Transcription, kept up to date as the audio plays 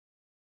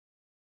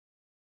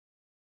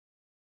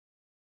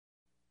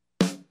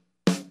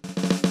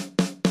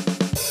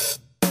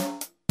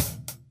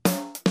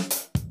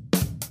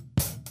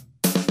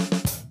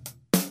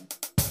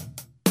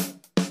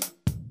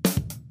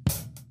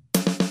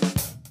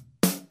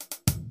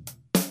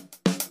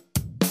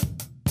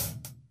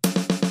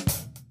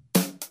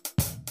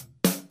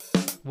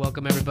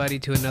Welcome everybody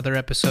to another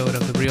episode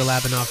of the Real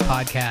Abhinav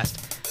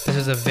podcast. This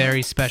is a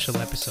very special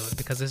episode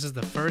because this is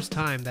the first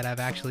time that I've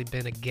actually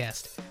been a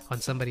guest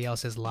on somebody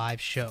else's live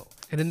show.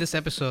 And in this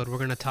episode, we're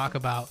going to talk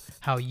about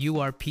how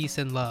you are peace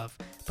and love,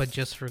 but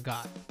just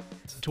forgot.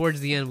 Towards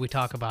the end, we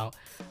talk about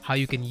how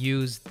you can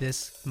use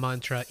this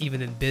mantra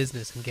even in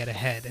business and get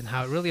ahead, and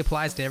how it really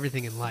applies to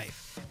everything in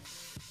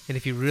life. And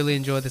if you really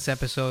enjoyed this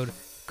episode,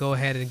 go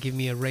ahead and give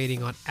me a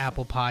rating on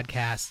Apple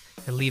Podcasts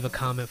and leave a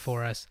comment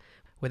for us.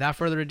 Without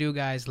further ado,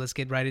 guys, let's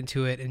get right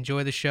into it.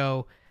 Enjoy the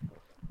show.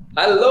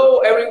 Hello,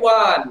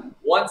 everyone.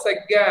 Once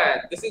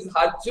again, this is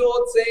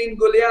Harjot Singh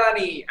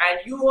Gulliani, and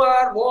you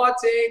are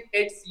watching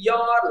It's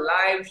Your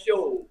Live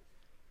Show,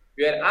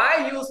 where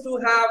I used to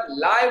have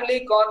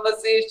lively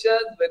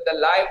conversations with the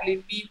lively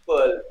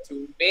people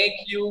to make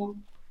you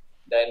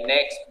the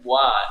next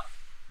one.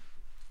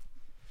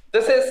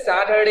 This is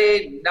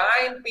Saturday,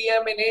 9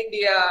 p.m. in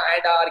India,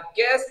 and our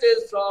guest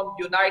is from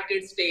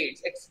United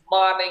States. It's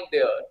morning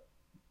there.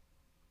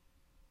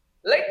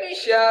 Let me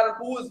share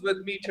who's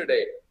with me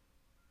today.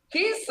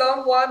 He's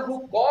someone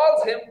who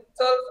calls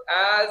himself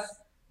as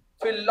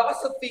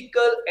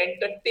philosophical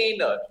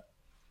entertainer.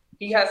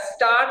 He has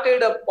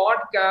started a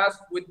podcast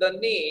with the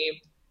name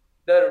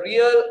The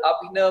Real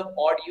Abhinav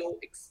Audio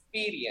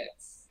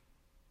Experience.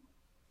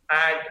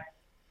 And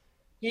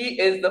he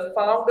is the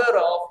founder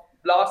of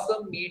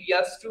Blossom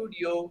Media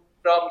Studio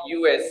from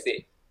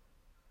USA.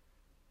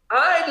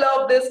 I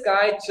love this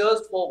guy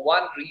just for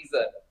one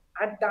reason.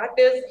 And that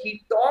is,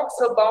 he talks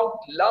about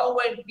love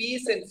and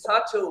peace in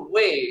such a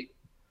way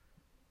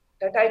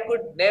that I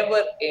could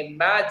never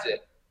imagine.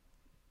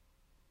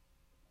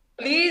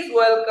 Please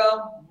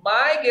welcome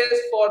my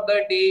guest for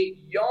the day,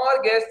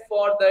 your guest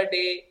for the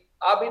day,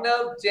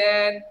 Abhinav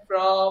Jain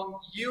from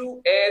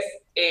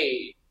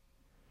USA.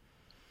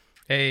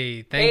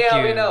 Hey, thank you. Hey,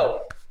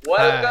 Abhinav.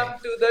 Welcome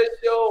to the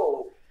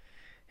show.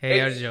 Hey,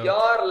 it's Harjot.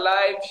 your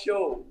live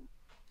show.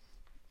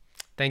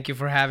 Thank you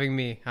for having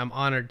me. I'm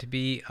honored to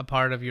be a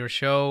part of your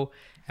show.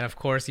 And of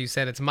course, you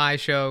said it's my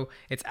show,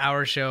 it's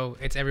our show,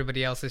 it's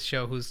everybody else's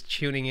show who's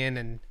tuning in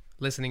and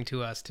listening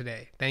to us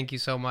today. Thank you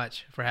so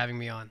much for having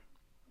me on.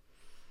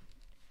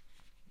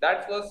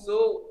 That was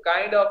so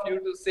kind of you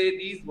to say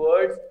these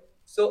words.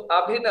 So,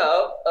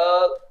 Abhinav,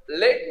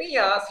 let me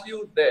ask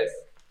you this.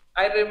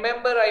 I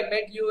remember I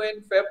met you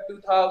in Feb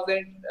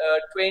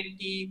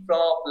 2020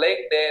 from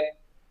LinkedIn,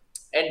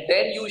 and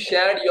then you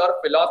shared your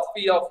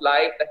philosophy of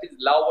life, that is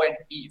love and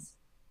peace.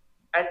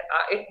 And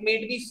it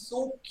made me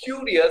so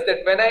curious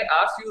that when I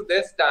asked you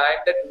this time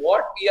that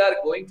what we are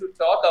going to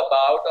talk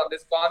about on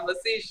this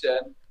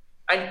conversation,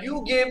 and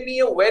you gave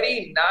me a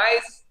very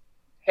nice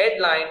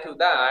headline to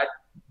that,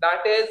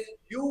 that is,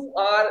 you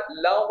are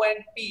love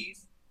and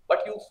peace,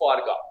 but you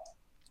forgot.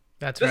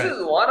 That's right. This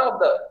is one of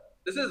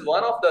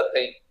the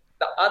things.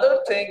 The other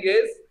thing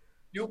is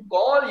you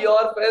call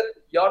yourself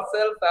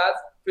as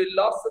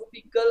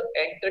philosophical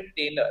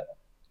entertainer.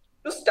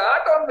 To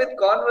start on with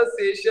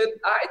conversation,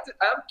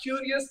 I'm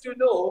curious to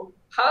know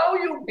how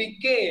you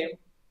became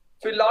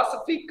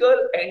philosophical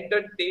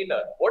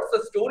entertainer. What's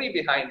the story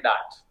behind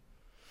that?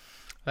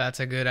 That's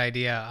a good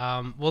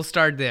idea. We'll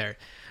start there.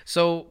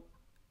 So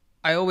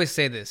I always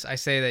say this. I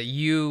say that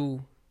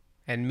you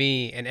and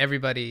me and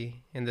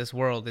everybody in this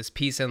world is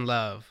peace and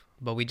love,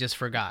 but we just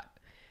forgot.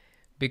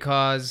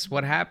 Because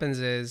what happens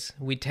is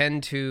we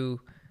tend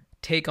to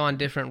take on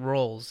different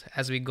roles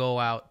as we go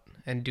out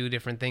and do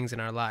different things in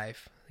our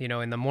life. You know,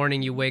 in the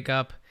morning you wake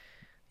up,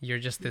 you're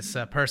just this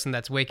person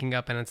that's waking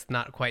up and it's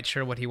not quite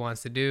sure what he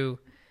wants to do.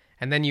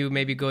 And then you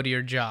maybe go to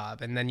your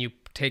job and then you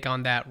take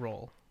on that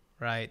role,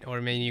 right? Or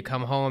maybe you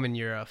come home and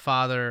you're a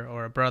father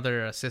or a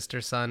brother, or a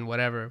sister, son,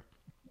 whatever.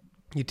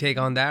 You take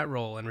on that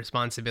role and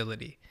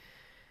responsibility.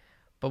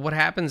 But what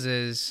happens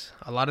is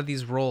a lot of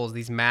these roles,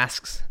 these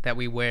masks that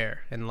we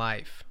wear in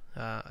life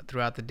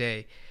throughout the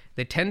day,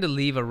 they tend to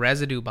leave a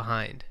residue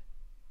behind.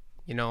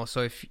 You know,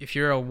 so if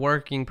you're a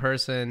working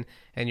person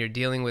and you're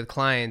dealing with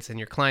clients and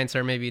your clients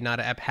are maybe not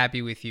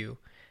happy with you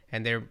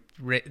and they're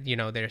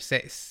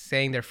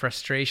saying their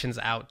frustrations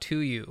out to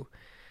you,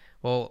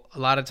 well, a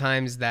lot of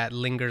times that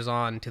lingers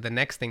on to the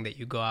next thing that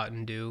you go out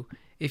and do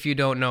if you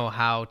don't know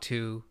how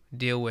to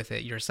deal with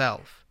it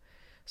yourself.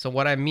 So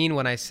what I mean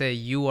when I say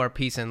you are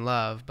peace and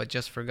love, but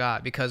just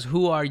forgot, because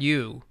who are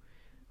you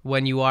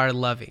when you are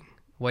loving,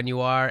 when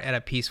you are at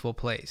a peaceful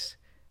place,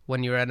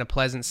 when you're in a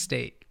pleasant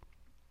state?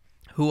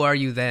 Who are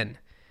you then?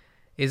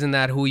 Isn't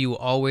that who you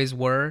always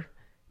were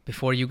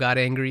before you got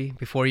angry,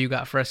 before you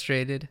got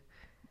frustrated?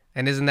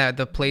 And isn't that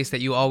the place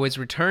that you always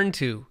return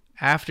to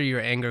after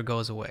your anger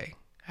goes away,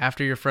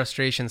 after your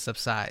frustration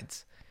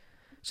subsides?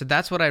 So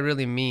that's what I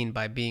really mean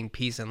by being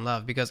peace and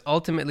love, because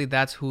ultimately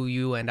that's who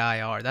you and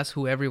I are. That's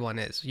who everyone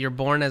is. You're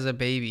born as a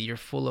baby. You're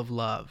full of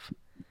love.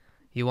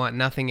 You want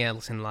nothing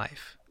else in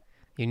life.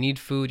 You need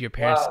food. Your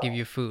parents give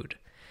you food.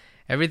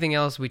 Everything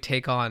else we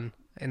take on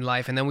in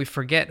life, and then we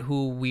forget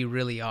who we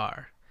really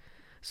are.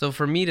 So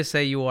for me to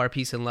say you are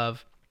peace and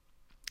love,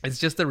 it's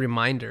just a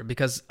reminder,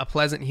 because a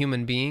pleasant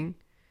human being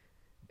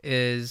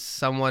is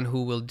someone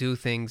who will do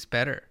things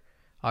better,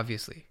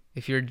 obviously.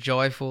 If you're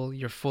joyful,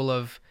 you're full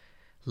of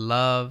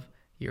love,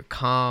 you're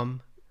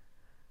calm,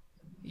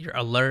 you're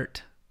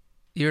alert,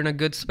 you're in a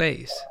good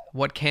space.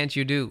 What can't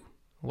you do?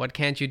 What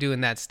can't you do in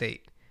that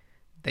state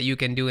that you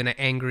can do in an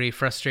angry,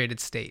 frustrated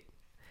state?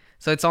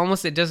 So it's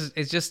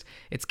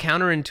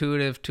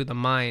counterintuitive to the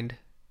mind,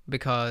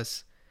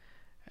 because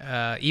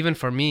even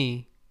for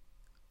me,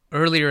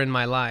 earlier in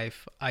my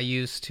life, I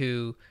used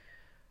to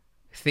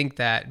think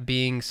that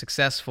being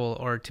successful,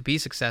 or to be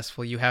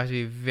successful, you have to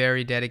be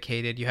very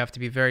dedicated. You have to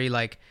be very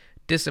like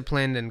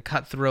disciplined and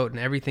cutthroat, and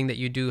everything that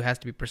you do has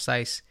to be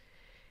precise.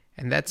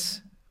 And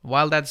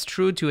while that's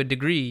true to a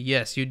degree,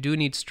 yes, you do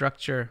need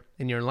structure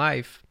in your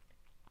life.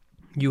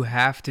 You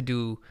have to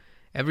do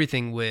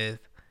everything with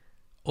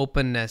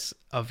openness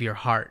of your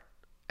heart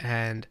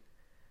and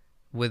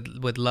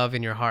with love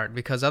in your heart,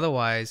 because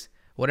otherwise,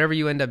 whatever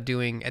you end up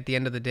doing at the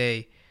end of the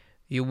day,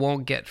 you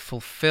won't get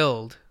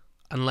fulfilled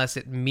unless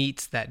it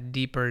meets that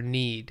deeper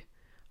need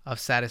of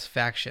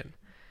satisfaction.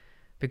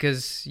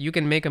 Because you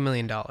can make $1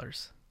 million,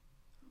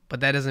 but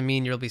that doesn't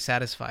mean you'll be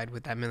satisfied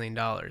with that $1 million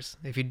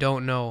if you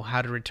don't know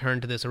how to return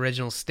to this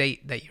original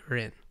state that you're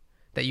in,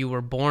 that you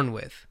were born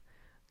with,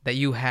 that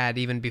you had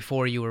even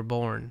before you were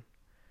born.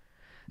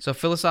 So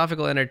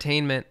philosophical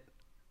entertainment,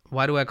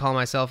 why do I call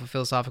myself a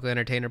philosophical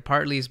entertainer?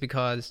 Partly is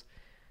because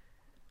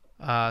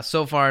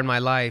so far in my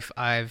life,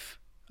 I've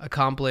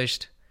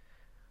accomplished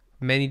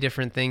many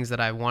different things that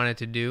I wanted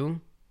to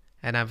do,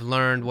 and I've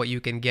learned what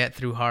you can get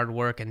through hard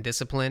work and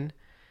discipline.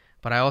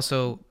 But I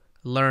also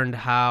learned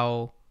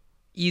how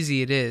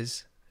easy it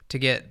is to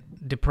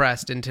get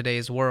depressed in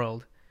today's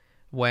world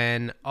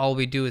when all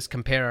we do is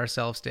compare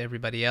ourselves to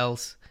everybody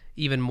else,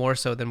 even more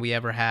so than we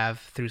ever have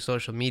through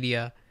social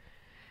media.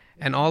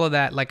 And all of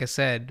that, like I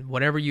said,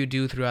 whatever you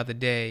do throughout the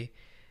day,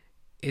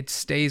 it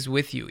stays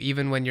with you,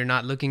 even when you're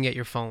not looking at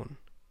your phone.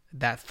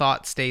 That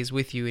thought stays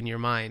with you in your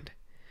mind.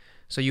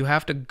 So you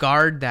have to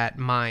guard that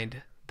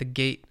mind, the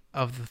gate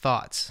of the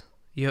thoughts.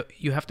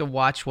 You have to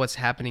watch what's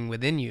happening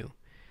within you.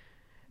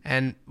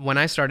 And when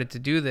I started to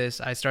do this,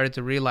 I started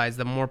to realize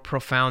the more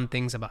profound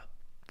things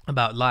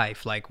about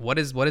life. Like, what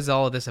is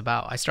all of this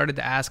about? I started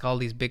to ask all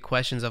these big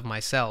questions of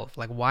myself.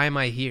 Like, why am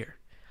I here?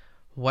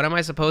 What am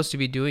I supposed to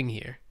be doing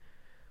here?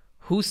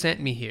 Who sent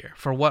me here?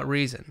 For what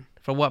reason?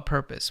 For what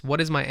purpose? What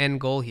is my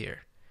end goal here?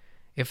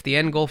 If the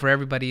end goal for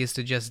everybody is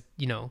to just,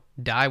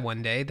 die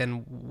one day,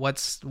 then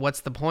what's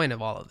the point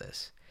of all of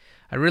this?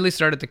 I really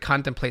started to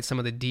contemplate some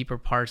of the deeper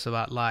parts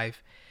about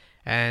life,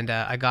 and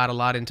I got a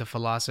lot into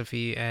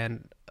philosophy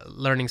and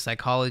learning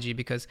psychology,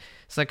 because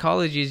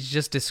psychology is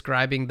just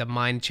describing the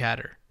mind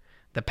chatter,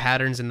 the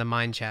patterns in the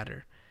mind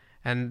chatter.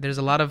 And there's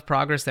a lot of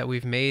progress that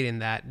we've made in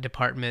that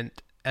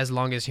department as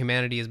long as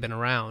humanity has been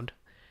around.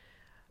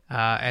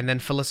 And then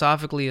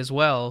philosophically as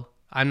well,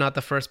 I'm not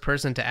the first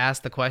person to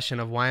ask the question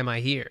of why am I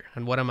here,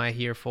 and what am I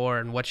here for,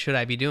 and what should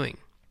I be doing?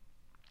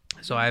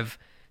 So I've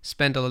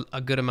spent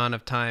a good amount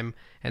of time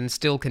and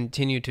still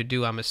continue to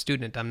do. I'm a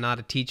student. I'm not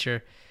a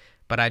teacher,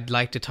 but I'd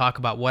like to talk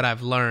about what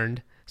I've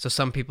learned. So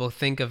some people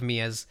think of me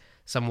as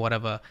somewhat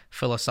of a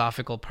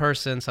philosophical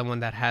person, someone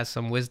that has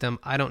some wisdom.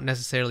 I don't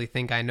necessarily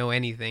think I know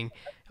anything,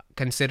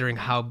 considering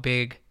how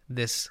big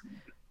this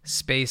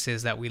space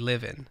is that we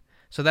live in.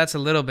 So that's a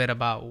little bit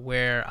about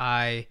where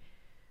I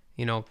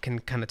can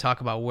kind of talk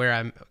about where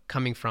I'm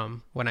coming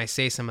from when I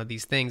say some of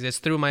these things. It's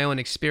through my own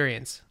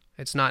experience.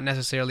 It's not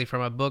necessarily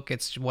from a book.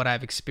 It's what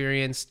I've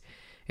experienced.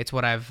 It's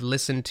what I've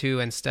listened to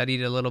and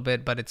studied a little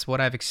bit, but it's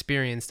what I've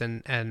experienced,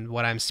 and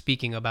what I'm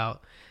speaking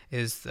about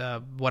is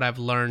what I've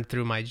learned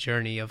through my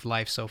journey of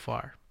life so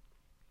far.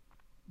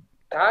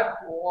 That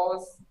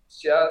was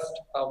just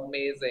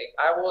amazing.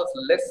 I was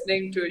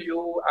listening to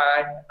you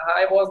and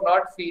I was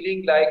not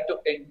feeling like to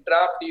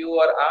interrupt you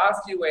or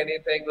ask you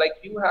anything. Like,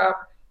 you have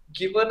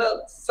given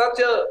such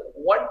a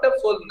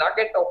wonderful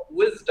nugget of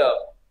wisdom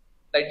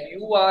that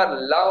you are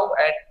love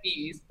and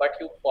peace, but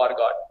you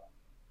forgot.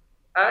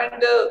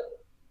 And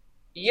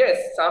yes,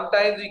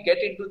 sometimes we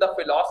get into the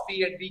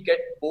philosophy and we get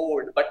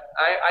bored. But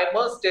I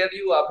must tell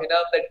you,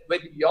 Abhinav, that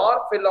with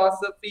your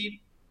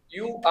philosophy,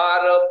 you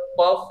are a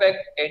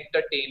perfect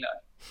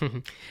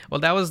entertainer.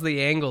 Well, that was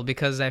the angle,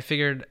 because I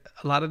figured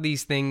a lot of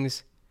these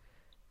things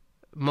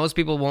most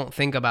people won't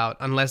think about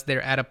unless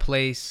they're at a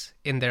place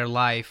in their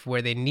life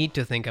where they need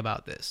to think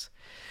about this.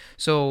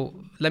 So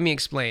let me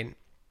explain.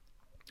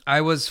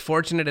 I was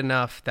fortunate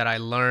enough that I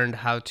learned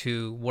how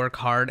to work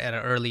hard at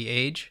an early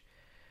age,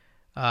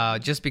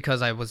 just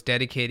because I was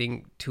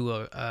dedicating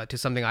to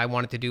something I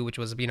wanted to do, which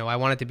was, I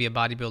wanted to be a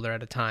bodybuilder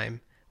at a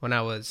time when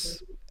I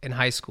was in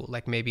high school,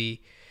 like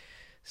maybe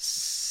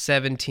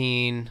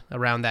 17,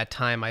 around that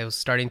time. I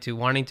was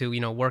wanting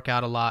to work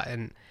out a lot,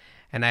 and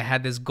I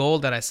had this goal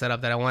that I set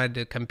up that I wanted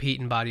to compete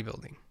in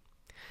bodybuilding.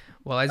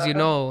 Well, as you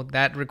know,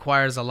 that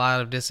requires a lot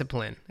of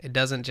discipline. It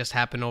doesn't just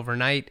happen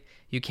overnight.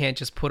 You can't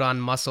just put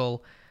on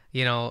muscle,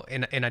 in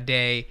a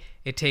day.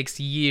 It takes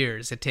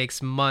years. It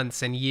takes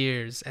months and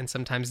years and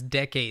sometimes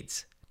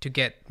decades to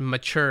get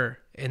mature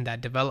in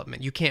that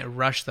development. You can't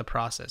rush the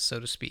process, so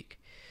to speak.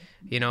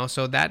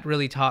 So that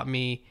really taught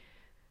me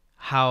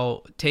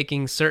how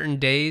taking certain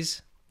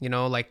days,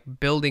 like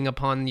building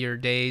upon your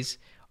days,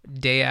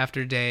 day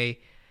after day.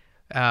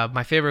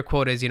 My favorite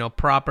quote is,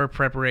 proper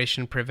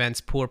preparation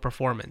prevents poor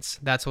performance.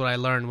 That's what I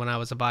learned when I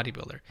was a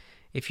bodybuilder.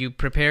 If you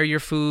prepare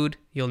your food,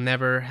 you'll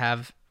never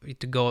have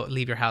to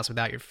leave your house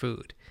without your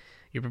food.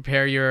 You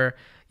prepare your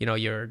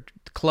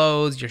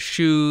clothes, your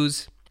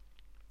shoes,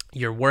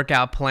 your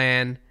workout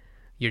plan,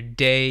 your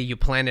day, you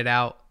plan it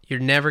out. You're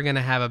never going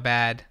to have a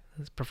bad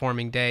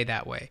performing day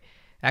that way.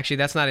 Actually,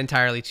 that's not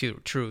entirely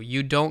true.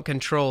 You don't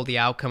control the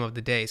outcome of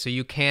the day, so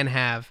you can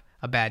have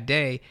a bad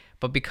day,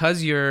 but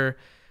because you're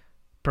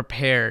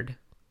prepared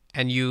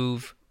and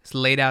you've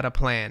laid out a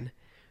plan,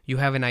 you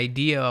have an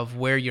idea of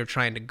where you're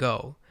trying to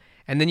go.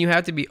 And then you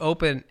have to be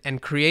open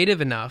and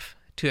creative enough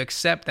to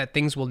accept that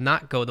things will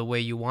not go the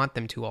way you want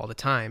them to all the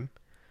time.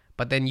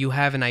 But then you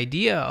have an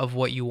idea of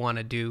what you want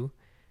to do,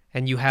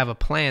 and you have a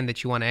plan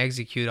that you want to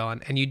execute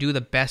on, and you do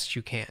the best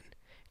you can.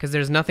 Because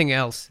there's nothing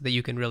else that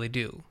you can really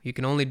do. You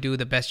can only do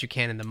the best you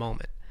can in the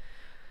moment.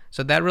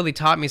 So that really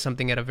taught me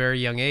something at a very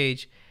young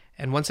age.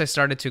 And once I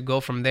started to go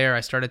from there,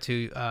 I started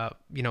to,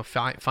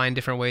 find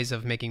different ways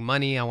of making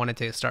money. I wanted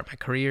to start my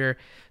career.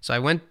 So I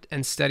went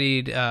and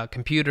studied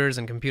computers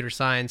and computer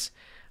science.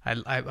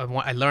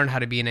 I learned how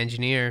to be an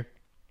engineer.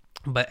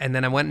 And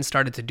then I went and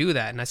started to do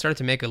that. And I started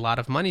to make a lot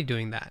of money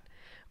doing that.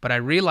 But I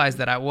realized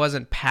that I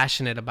wasn't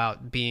passionate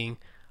about being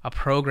a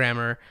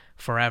programmer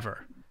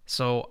forever.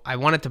 So I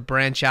wanted to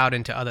branch out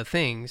into other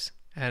things.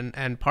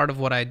 And part of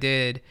what I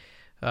did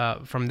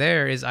from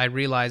there is I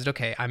realized,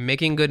 okay, I'm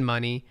making good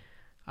money.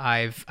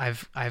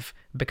 I've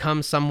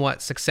become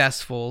somewhat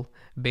successful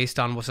based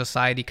on what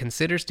society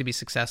considers to be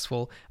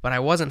successful, but I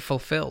wasn't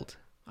fulfilled.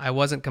 I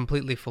wasn't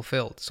completely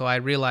fulfilled. So I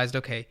realized,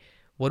 okay,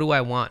 what do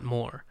I want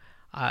more?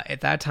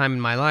 At that time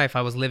in my life,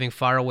 I was living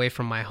far away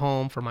from my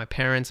home, from my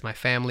parents, my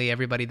family,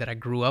 everybody that I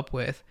grew up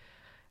with.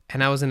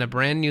 And I was in a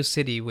brand new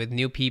city with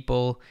new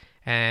people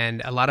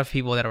and a lot of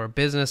people that were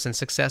business and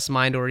success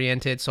mind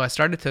oriented. So I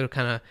started to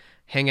kind of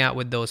hang out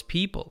with those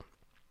people.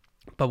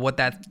 But what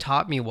that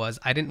taught me was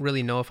I didn't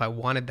really know if I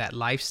wanted that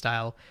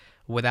lifestyle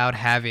without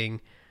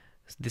having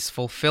this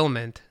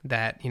fulfillment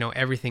that,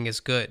 everything is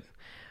good.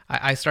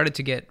 I started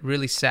to get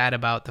really sad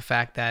about the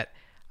fact that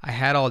I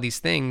had all these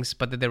things,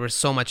 but that there was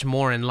so much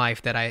more in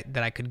life that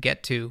I could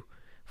get to.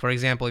 For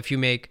example, if you're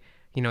making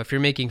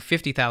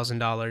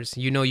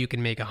 $50,000, you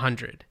can make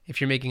 100. If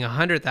you're making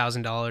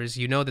 $100,000,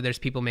 you know that there's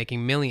people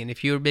making $1 million.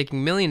 If you're making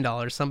 $1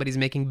 million, somebody's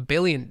making $1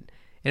 billion.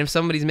 And if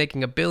somebody's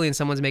making $1 billion,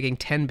 someone's making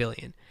 $10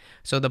 billion.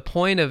 So the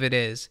point of it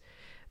is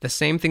the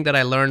same thing that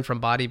I learned from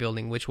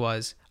bodybuilding, which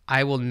was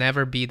I will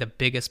never be the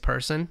biggest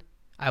person.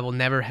 I will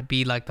never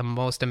be like the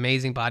most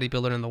amazing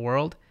bodybuilder in the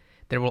world.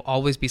 There will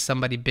always be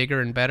somebody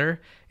bigger and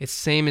better. It's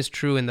same is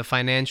true in the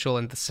financial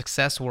and the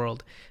success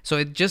world. So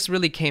it just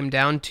really came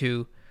down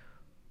to,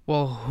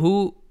 well,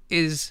 who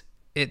is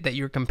it that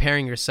you're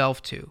comparing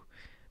yourself to?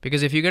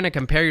 Because if you're going to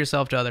compare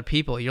yourself to other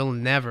people, you'll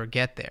never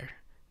get there.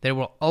 There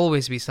will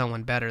always be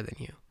someone better than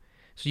you.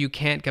 So you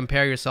can't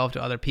compare yourself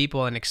to other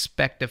people and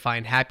expect to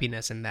find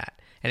happiness in that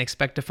and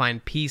expect to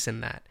find peace in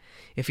that.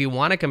 If you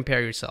want to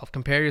compare yourself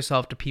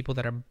to people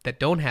that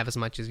don't have as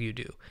much as you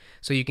do,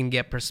 so you can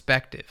get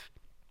perspective.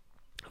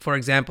 For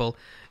example,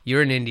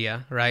 you're in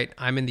India, right?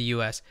 I'm in the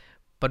US.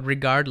 But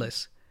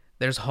regardless,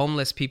 there's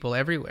homeless people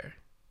everywhere.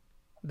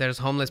 There's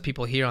homeless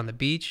people here on the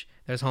beach.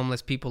 There's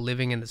homeless people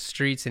living in the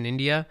streets in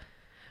India.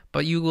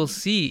 But you will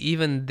see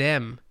even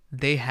them,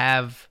 they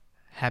have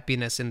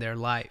happiness in their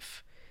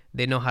life.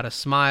 They know how to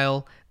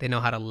smile. They know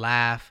how to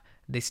laugh.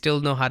 They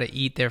still know how to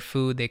eat their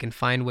food. They can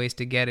find ways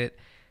to get it.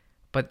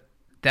 But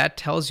that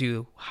tells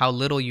you how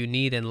little you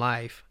need in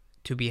life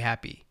to be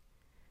happy.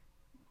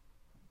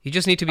 You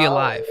just need to be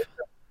alive.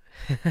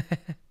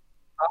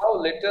 How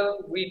little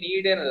we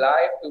need in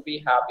life to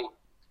be happy.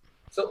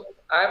 So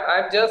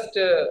I'm just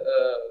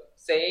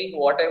saying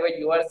whatever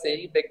you are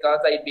saying because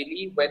I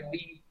believe when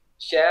we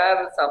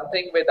share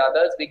something with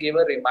others, we give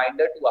a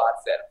reminder to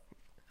ourselves.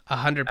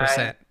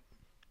 100%.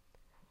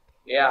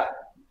 Yeah.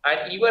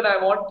 And even I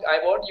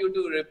want you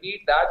to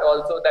repeat that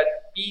also, that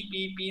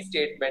PPP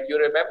statement. You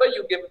remember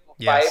you give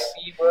Yes. 5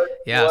 P words?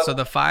 Yeah, so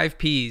the 5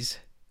 Ps,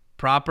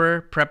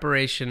 proper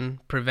preparation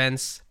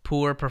prevents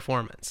poor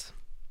performance.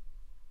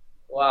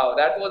 Wow,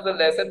 that was the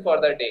lesson for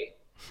the day.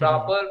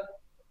 Proper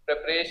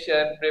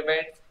preparation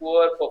prevents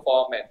poor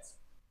performance.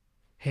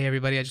 Hey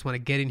everybody, I just want to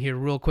get in here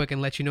real quick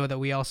and let you know that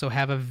we also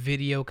have a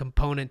video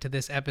component to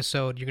this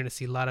episode. You're going to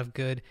see a lot of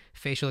good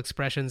facial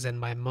expressions and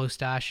my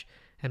mustache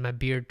and my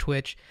beard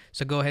twitch.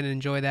 So go ahead and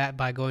enjoy that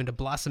by going to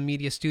Blossom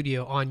Media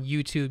Studio on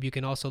YouTube. You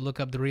can also look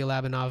up The Real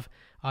Abhinav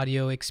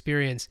Audio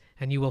Experience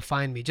and you will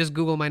find me. Just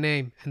Google my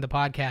name and the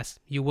podcast.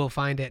 You will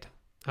find it.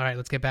 All right,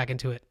 let's get back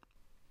into it.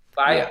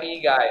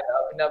 5P guy,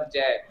 Abhinav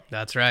Jain.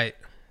 That's right.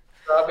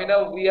 So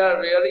Abhinav, we are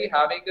really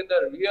having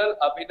the real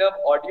Abhinav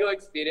audio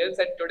experience,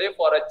 and today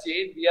for a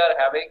change, we are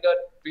having a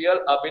real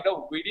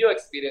Abhinav video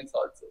experience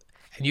also.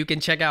 And you can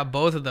check out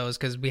both of those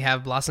because we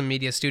have Blossom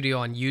Media Studio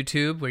on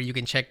YouTube where you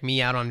can check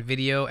me out on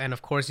video. And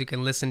of course, you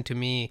can listen to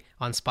me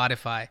on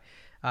Spotify.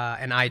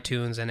 and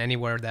iTunes and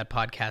anywhere that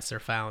podcasts are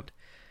found.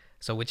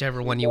 So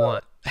whichever one you Super.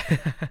 want.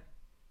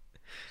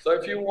 So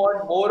if you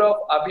want more of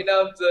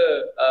Abhinav's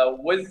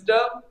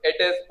wisdom, it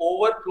is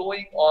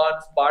overflowing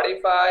on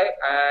Spotify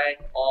and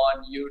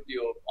on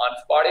YouTube. On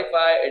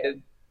Spotify, it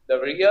is the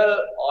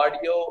real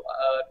audio,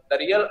 the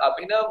real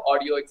Abhinav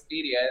audio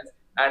experience,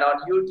 and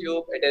on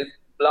YouTube, it is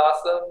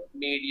Blossom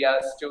Media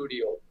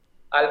Studio.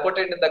 I'll put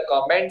it in the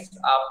comments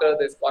after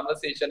this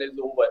conversation is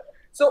over.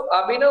 So,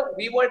 Abhinav,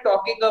 we were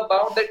talking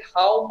about that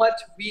how much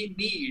we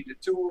need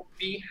to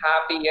be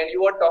happy, and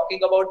you were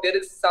talking about there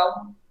is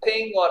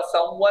something or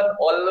someone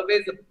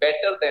always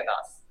better than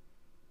us.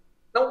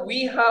 Now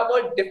we have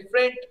a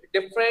different.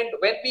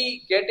 When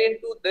we get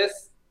into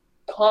this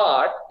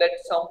thought that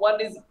someone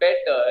is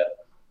better,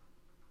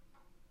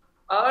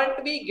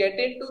 aren't we get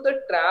into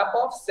the trap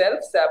of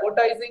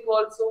self-sabotaging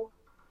also?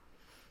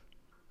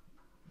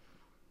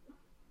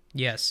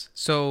 Yes.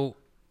 So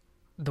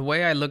the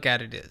way I look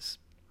at it is,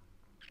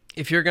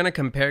 if you're going to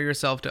compare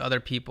yourself to other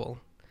people,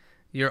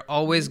 you're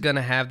always going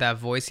to have that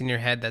voice in your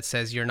head that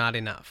says you're not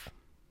enough.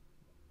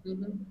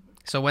 Mm-hmm.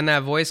 So when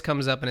that voice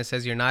comes up and it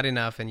says you're not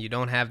enough and you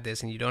don't have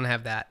this and you don't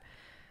have that,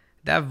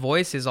 that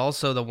voice is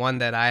also the one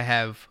that I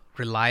have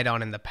relied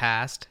on in the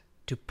past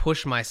to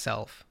push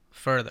myself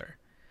further.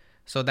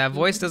 So that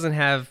voice doesn't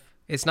have,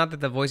 it's not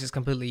that the voice is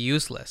completely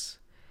useless,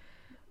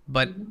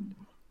 but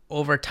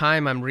over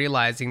time I'm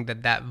realizing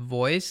that that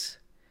voice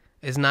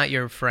is not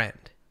your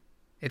friend.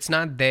 It's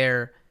not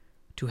there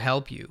to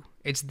help you.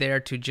 It's there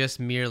to just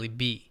merely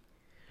be.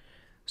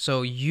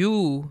 So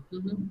you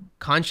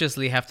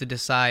consciously have to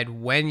decide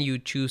when you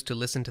choose to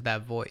listen to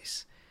that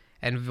voice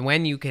and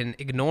when you can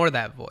ignore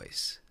that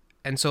voice.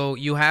 And so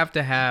you have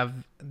to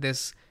have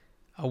this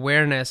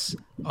awareness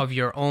of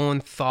your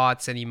own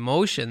thoughts and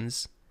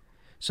emotions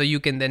so you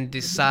can then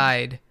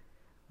decide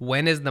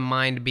when is the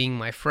mind being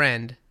my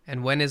friend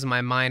and when is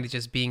my mind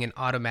just being an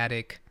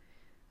automatic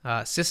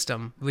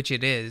system, which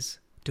it is,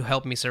 to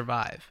help me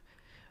survive.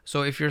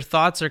 So if your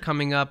thoughts are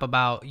coming up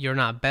about you're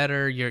not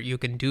better, you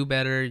can do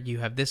better, you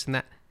have this and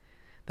that,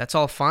 that's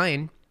all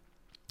fine.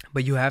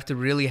 But you have to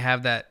really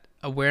have that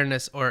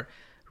awareness or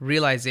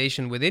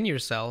realization within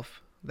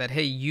yourself that,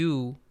 hey,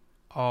 you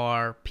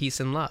are peace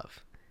and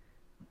love.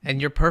 And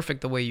you're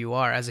perfect the way you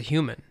are as a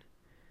human.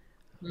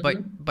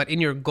 But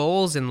in your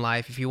goals in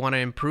life, if you want to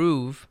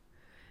improve,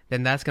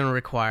 then that's going to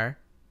require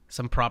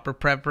some proper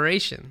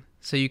preparation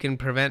so you can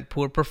prevent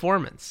poor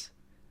performance.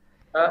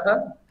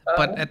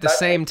 But at the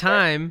same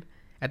time,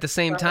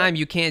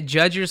 you can't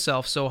judge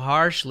yourself so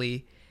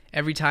harshly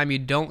every time you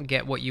don't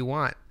get what you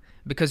want,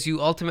 because you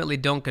ultimately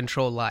don't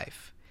control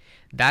life.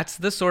 That's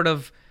the sort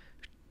of,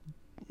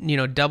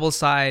 double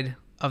side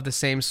of the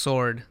same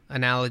sword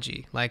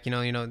analogy. Like,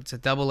 it's a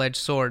double-edged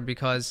sword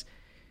because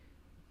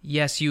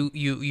yes, you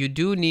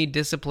do need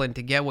discipline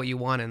to get what you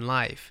want in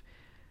life.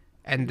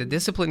 And the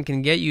discipline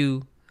can get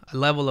you a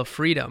level of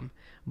freedom,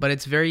 but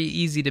it's very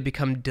easy to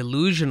become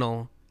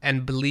delusional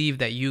and believe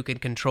that you can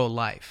control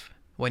life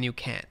when you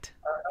can't.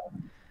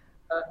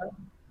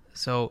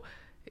 So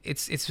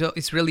it's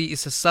a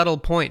subtle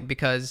point,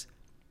 because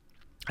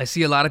I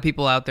see a lot of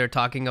people out there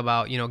talking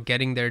about,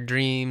 getting their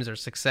dreams or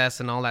success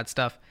and all that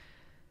stuff.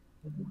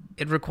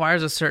 It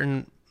requires a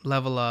certain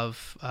level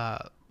of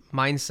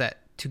mindset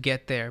to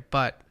get there,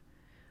 but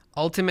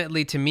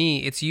ultimately, to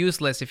me, it's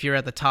useless if you're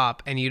at the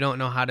top and you don't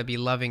know how to be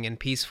loving and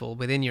peaceful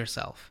within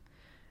yourself,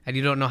 and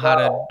you don't know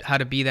how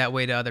to be that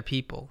way to other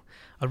people.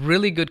 A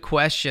really good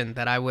question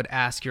that I would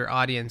ask your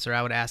audience, or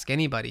I would ask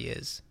anybody,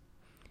 is,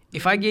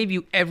 if I gave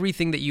you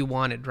everything that you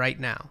wanted right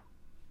now,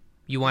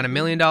 you want $1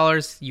 million,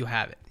 you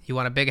have it. You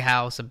want a big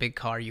house, a big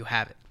car, you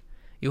have it.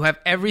 You have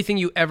everything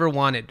you ever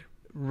wanted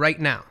right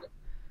now.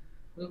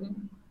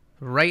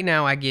 Right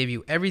now, I gave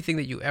you everything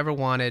that you ever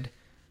wanted.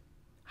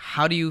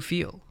 How do you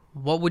feel?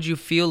 What would you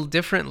feel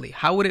differently?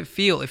 How would it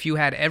feel if you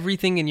had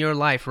everything in your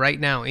life right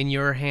now in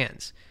your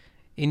hands,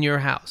 in your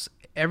house,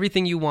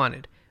 everything you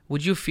wanted?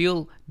 Would you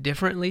feel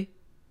differently?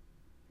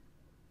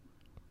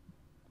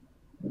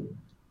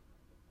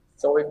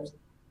 So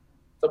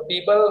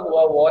people who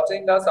are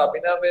watching us,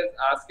 Abhinav is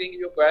asking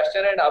you a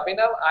question, and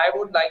Abhinav, I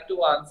would like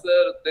to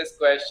answer this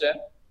question.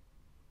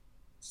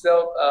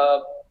 So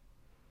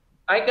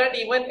I can't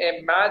even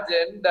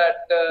imagine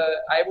that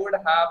I would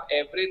have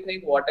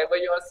everything, whatever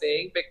you are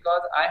saying,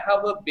 because I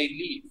have a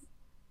belief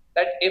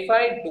that if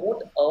I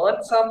don't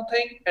earn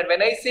something, and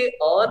when I say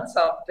earn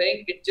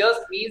something, it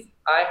just means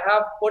I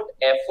have put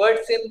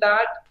efforts in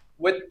that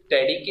with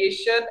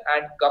dedication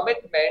and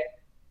commitment.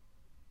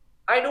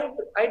 I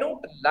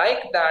don't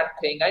like that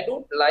thing. I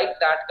don't like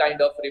that kind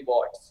of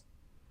rewards.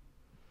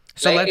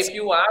 So like if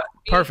you ask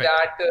me perfect.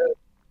 that.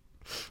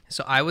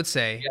 So I would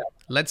say,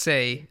 let's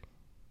say,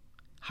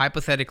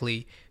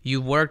 hypothetically,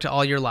 you worked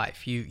all your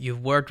life.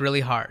 You've worked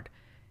really hard.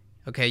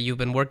 Okay, you've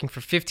been working for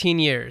 15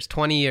 years,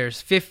 20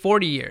 years,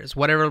 40 years,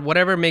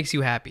 whatever makes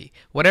you happy.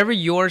 Whatever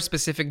your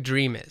specific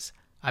dream is.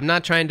 I'm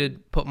not trying to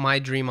put my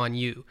dream on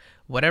you.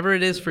 Whatever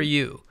it is for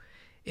you,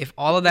 if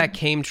all of that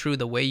came true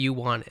the way you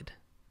wanted,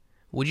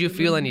 would you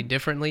feel any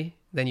differently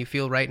than you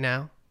feel right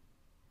now?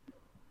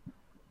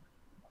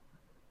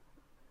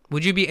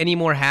 Would you be any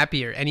more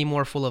happier, any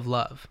more full of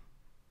love?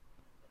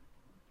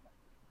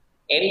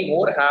 Any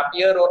more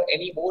happier or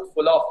any more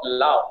full of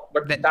love?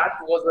 But That that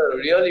was a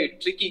really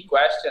tricky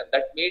question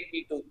that made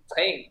me to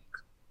think.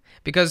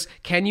 Because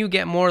can you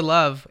get more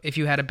love if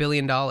you had $1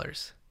 billion?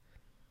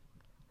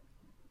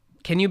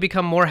 Can you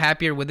become more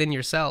happier within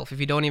yourself if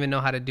you don't even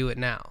know how to do it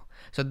now?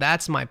 So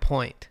that's my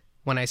point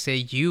when I say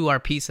you are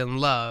peace and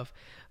love,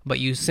 but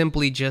you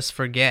simply just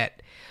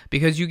forget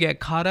because you get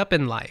caught up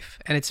in life,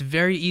 and it's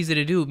very easy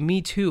to do.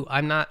 Me too.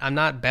 I'm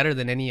not better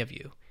than any of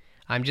you.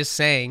 I'm just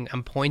saying,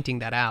 I'm pointing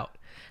that out,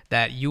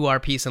 that you are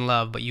peace and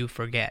love, but you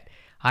forget.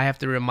 I have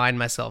to remind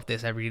myself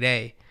this every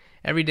day,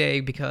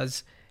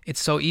 because it's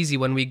so easy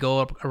when we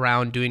go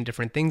around doing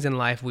different things in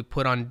life, we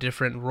put on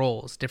different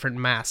roles, different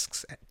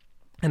masks.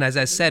 And as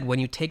I said, when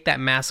you take that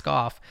mask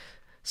off,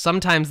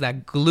 sometimes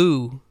that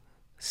glue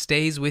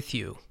stays with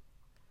you.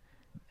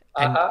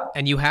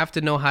 And you have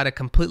to know how to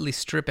completely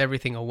strip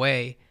everything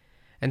away.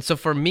 And so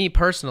for me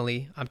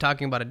personally, I'm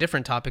talking about a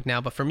different topic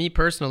now, but for me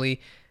personally,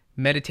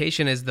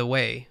 meditation is the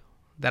way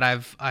that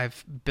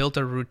I've built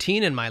a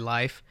routine in my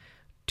life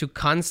to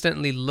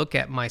constantly look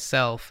at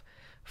myself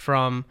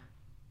from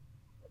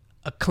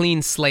a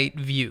clean slate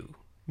view.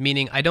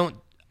 Meaning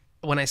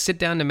when I sit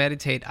down to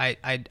meditate,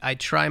 I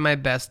try my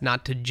best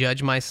not to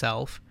judge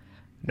myself,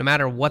 no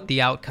matter what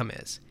the outcome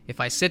is. If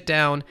I sit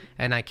down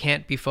and I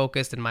can't be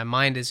focused and my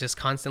mind is just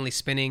constantly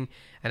spinning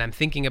and I'm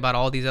thinking about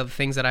all these other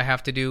things that I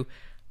have to do,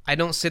 I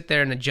don't sit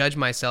there and judge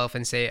myself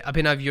and say,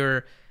 Abhinav,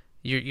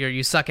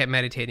 you suck at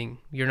meditating.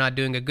 You're not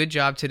doing a good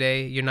job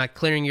today. You're not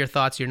clearing your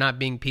thoughts. You're not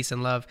being peace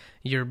and love.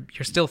 You're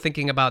still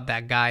thinking about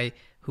that guy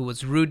who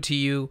was rude to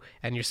you,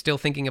 and you're still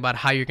thinking about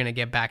how you're going to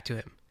get back to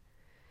him.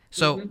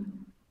 So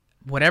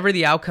whatever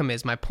the outcome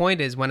is, my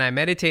point is when I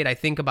meditate, I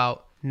think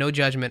about no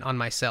judgment on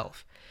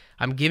myself.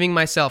 I'm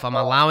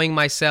allowing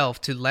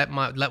myself to let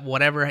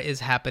whatever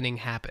is happening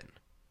happen.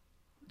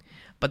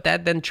 But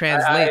that then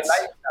translates.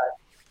 I like that.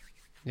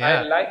 Yeah.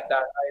 I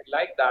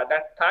like that.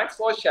 And thanks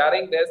for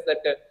sharing this.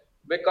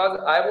 Because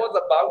I was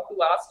about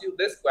to ask you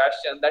this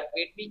question that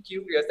made me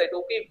curious. That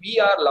okay, we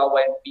are love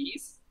and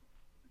peace.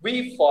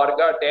 We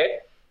forgot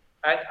it,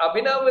 and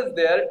Abhinav is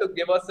there to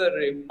give us a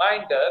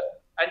reminder.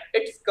 And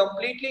it's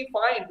completely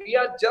fine. We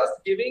are just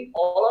giving,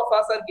 all of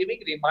us are giving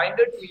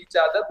reminder to each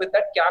other with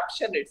that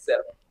caption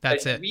itself.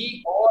 That's that it.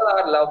 We all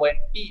are love and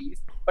peace,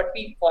 but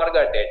we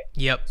forgot it.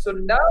 Yep. So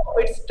now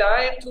it's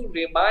time to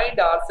remind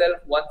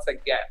ourselves once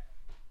again.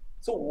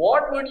 So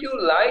what would you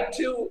like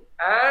to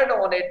add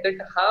on it,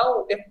 that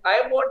how, if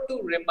I want to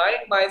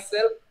remind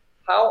myself,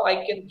 how I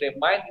can give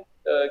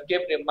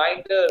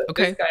reminder,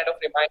 Okay. this kind of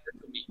reminder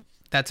to me?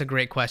 That's a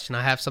great question.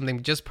 I have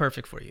something just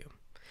perfect for you.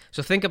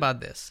 So think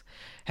about this.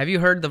 Have you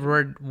heard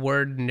the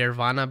word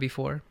nirvana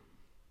before?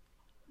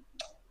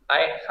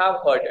 I have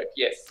heard it,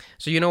 yes.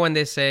 So you know when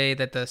they say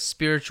that the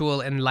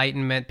spiritual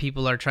enlightenment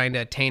people are trying to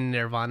attain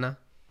nirvana?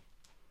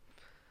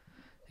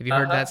 Have you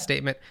heard that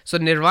statement? So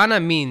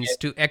nirvana means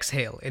to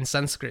exhale in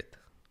Sanskrit.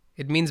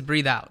 It means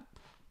breathe out.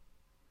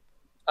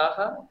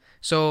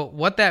 So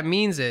what that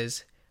means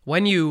is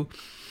when you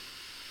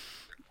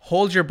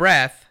hold your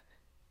breath,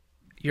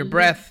 your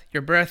breath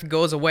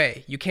goes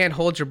away. You can't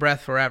hold your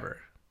breath forever.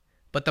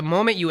 But the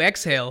moment you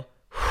exhale,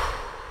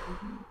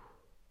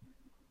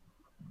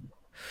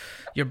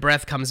 your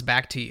breath comes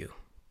back to you.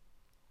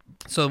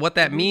 So what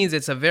that means,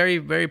 it's a very,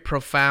 very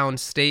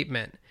profound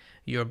statement.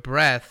 Your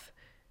breath,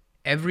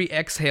 every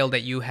exhale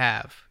that you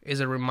have is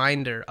a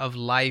reminder of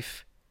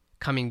life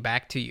coming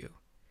back to you,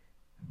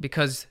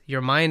 because your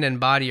mind and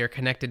body are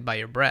connected by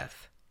your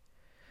breath.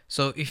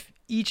 So if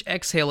each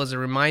exhale is a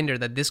reminder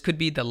that this could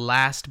be the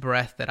last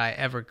breath that I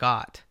ever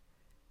got,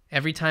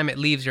 every time it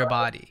leaves your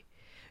body,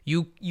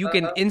 you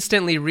can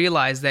instantly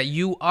realize that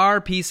you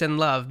are peace and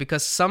love,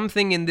 because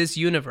something in this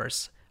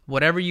universe,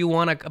 whatever you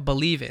want to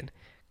believe in,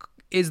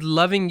 is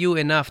loving you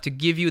enough to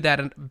give you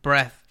that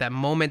breath, that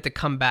moment to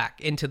come back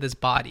into this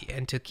body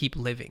and to keep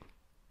living.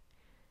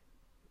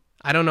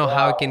 I don't know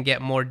how it can get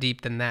more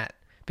deep than that,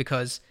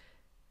 because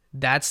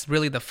that's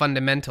really the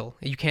fundamental.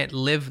 You can't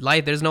live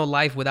life. There's no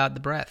life without the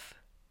breath.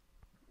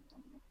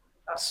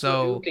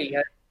 Absolutely.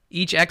 So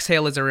each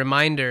exhale is a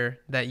reminder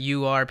that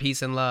you are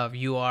peace and love.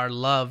 You are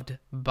loved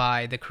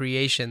by the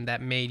creation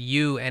that made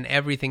you and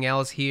everything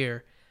else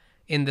here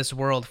in this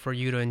world for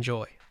you to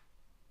enjoy.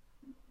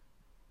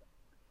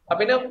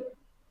 Abhinav,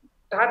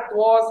 that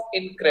was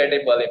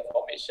incredible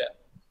information.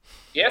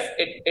 Yes,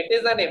 it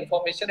is an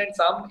information, and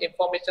some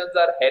informations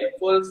are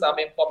helpful, some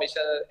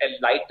information are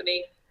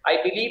enlightening. I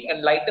believe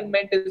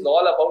enlightenment is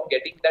all about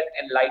getting that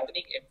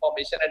enlightening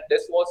information, and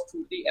this was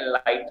truly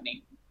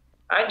enlightening.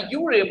 And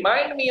you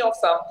remind me of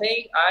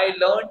something I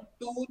learned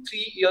 2-3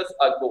 years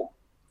ago.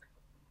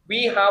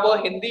 We have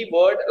a Hindi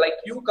word, like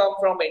you come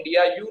from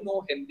India, you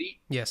know Hindi.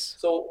 Yes.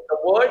 So the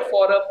word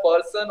for a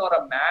person or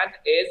a man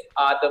is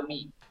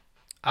Adami.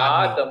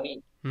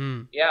 Adami.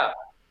 Yeah.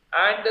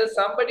 And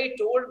somebody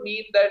told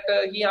me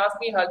that, he asked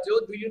me,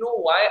 Harjot, do you know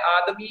why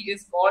Adami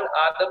is called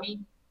Adami?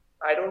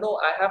 I don't know.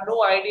 I have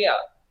no idea.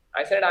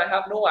 I said, I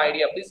have no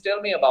idea. Please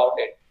tell me about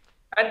it.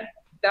 And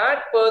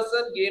that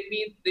person gave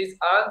me this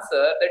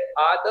answer that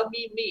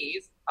Adami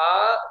means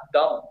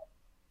Adam,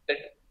 that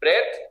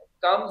breath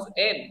comes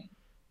in.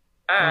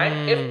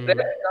 And if breath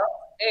comes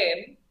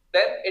in,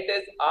 then it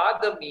is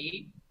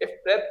Adami. If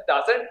breath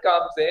doesn't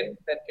comes in,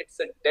 then it's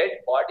a dead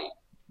body.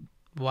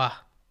 वाह,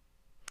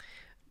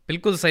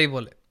 बिल्कुल सही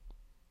बोले.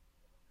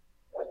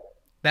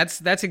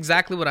 That's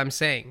exactly what I'm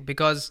saying,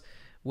 because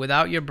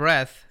without your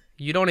breath,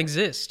 you don't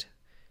exist.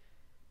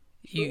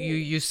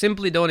 You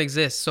simply don't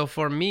exist. So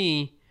for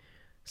me,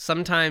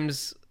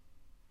 sometimes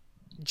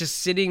just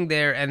sitting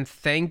there and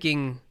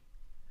thanking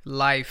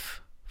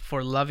life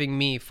for loving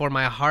me, for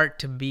my heart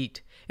to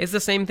beat, it's the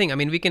same thing. I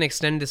mean, we can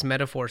extend this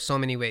metaphor so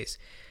many ways.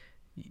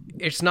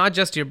 It's not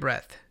just your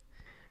breath.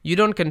 You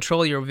don't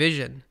control your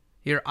vision.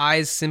 Your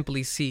eyes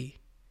simply see.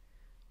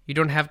 You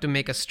don't have to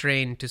make a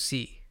strain to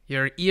see.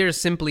 Your ears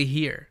simply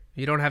hear.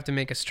 You don't have to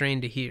make a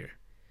strain to hear.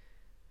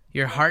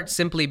 Your heart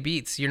simply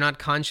beats. You're not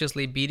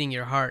consciously beating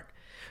your heart.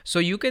 So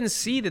you can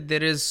see that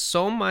there is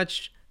so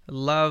much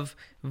love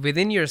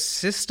within your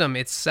system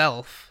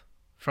itself,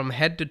 from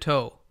head to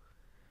toe,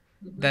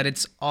 that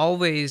it's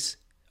always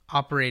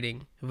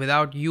operating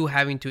without you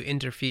having to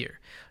interfere.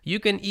 You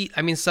can eat.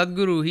 I mean,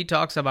 Sadhguru, he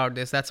talks about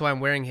this. That's why I'm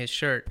wearing his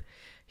shirt.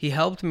 He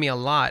helped me a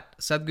lot.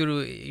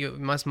 Sadhguru, you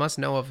must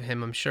know of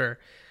him, I'm sure.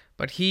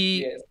 But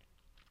he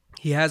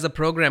has a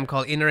program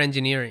called Inner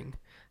Engineering.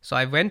 So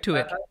I went to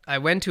it. I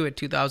went to it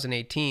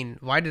 2018.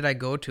 Why did I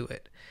go to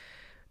it?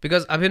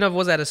 Because Abhinav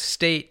was at a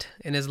state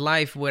in his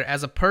life where,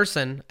 as a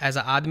person, as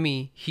an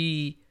Adami,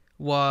 he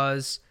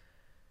was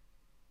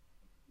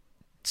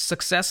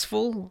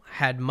successful,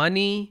 had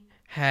money,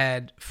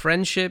 had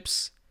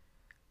friendships,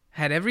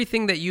 had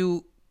everything that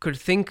you could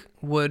think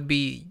would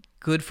be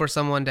good for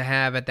someone to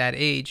have at that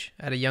age,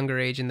 at a younger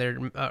age, in their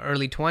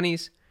early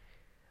 20s.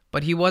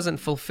 But he wasn't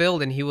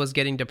fulfilled, and he was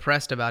getting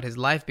depressed about his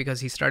life because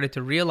he started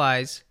to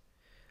realize,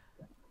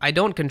 I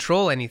don't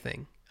control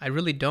anything. I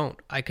really don't.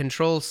 I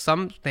control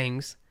some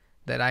things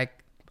that I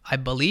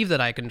believe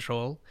that I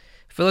control.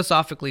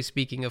 Philosophically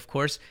speaking, of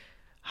course,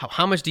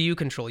 how much do you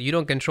control? You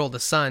don't control the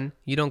sun.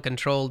 You don't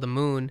control the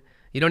moon.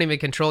 You don't even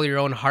control your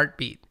own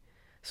heartbeat.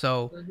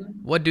 So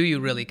what do you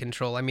really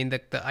control? I mean,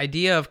 the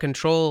idea of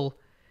control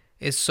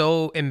is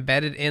so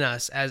embedded in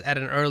us as at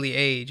an early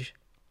age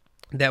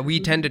that we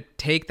tend to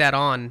take that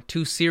on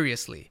too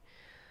seriously.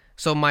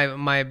 So my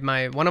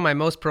one of my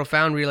most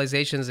profound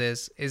realizations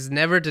is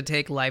never to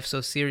take life so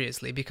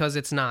seriously, because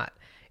it's not.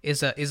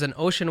 Is an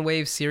ocean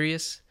wave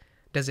serious?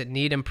 Does it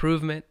need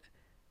improvement?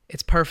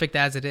 It's perfect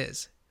as it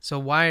is. So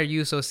why are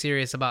you so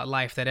serious about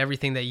life that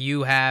everything that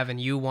you have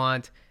and you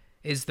want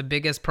is the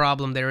biggest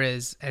problem there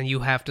is, and you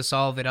have to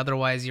solve it,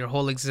 otherwise your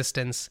whole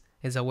existence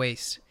is a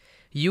waste?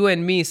 You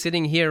and me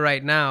sitting here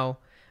right now,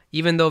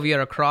 even though we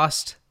are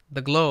across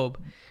the globe,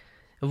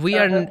 we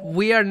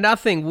are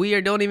nothing.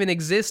 Don't even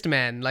exist,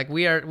 man. Like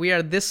we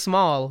are this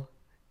small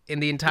in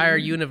the entire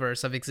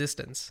universe of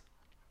existence.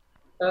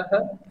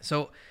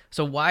 So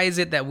why is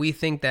it that we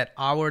think that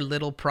our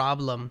little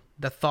problem,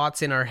 the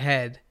thoughts in our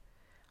head,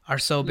 are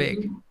so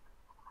big?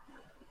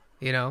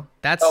 You know,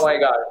 that's. Oh my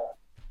God.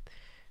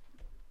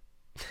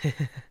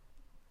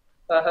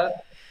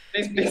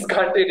 Please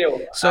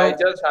continue. So, I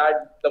just had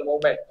the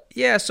moment.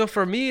 Yeah. So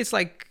for me,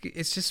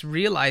 it's just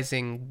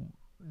realizing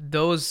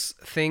those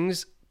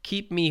things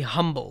keep me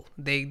humble.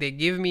 They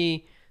give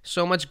me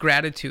so much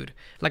gratitude.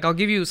 Like, I'll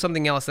give you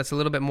something else that's a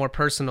little bit more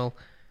personal.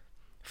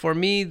 For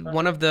me,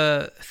 one of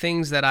the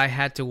things that I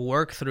had to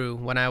work through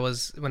when I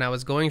was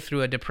going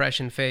through a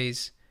depression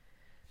phase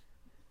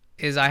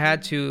is I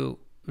had to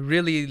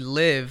really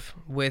live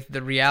with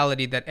the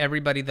reality that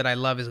everybody that I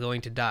love is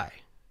going to die.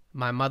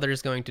 My mother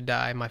is going to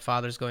die, my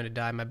father's going to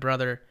die, my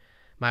brother,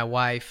 my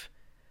wife,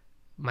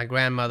 my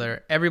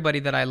grandmother, everybody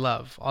that I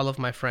love, all of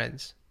my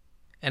friends.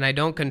 And I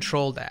don't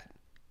control that.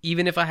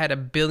 Even if I had a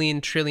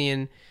billion,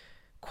 trillion,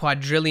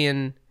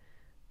 quadrillion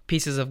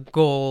pieces of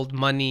gold,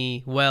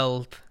 money,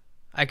 wealth,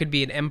 I could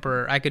be an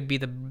emperor, I could be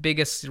the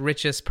biggest,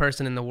 richest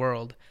person in the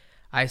world,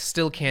 I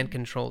still can't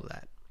control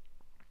that.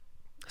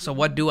 So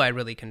what do I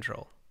really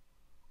control?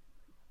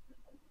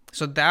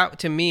 So that,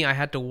 to me, I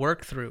had to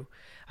work through.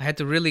 I had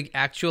to really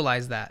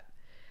actualize that.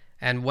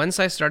 And once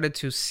I started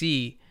to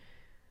see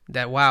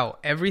that, wow,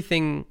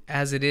 everything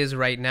as it is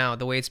right now,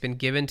 the way it's been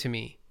given to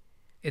me,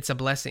 it's a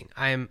blessing.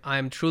 I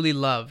am truly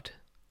loved.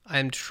 I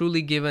am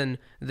truly given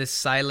this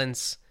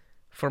silence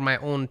for my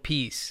own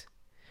peace.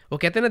 वो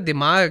कहते हैं ना,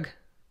 दिमाग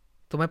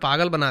तुम्हें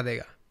पागल बना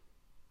देगा.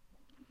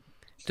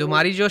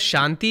 तुम्हारी जो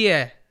शांति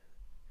है,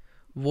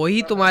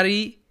 वही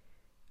तुम्हारी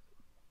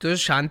जो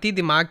शांति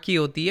दिमाग की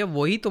होती है,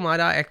 वही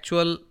तुम्हारा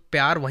एक्चुअल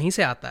प्यार वहीं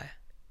से आता है.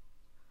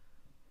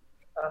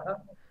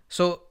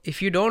 So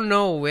if you don't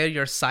know where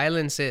your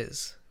silence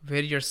is,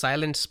 where your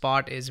silent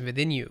spot is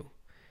within you,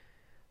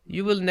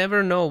 you will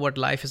never know what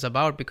life is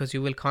about, because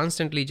you will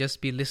constantly just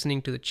be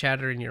listening to the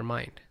chatter in your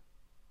mind.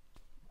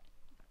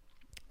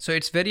 So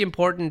it's very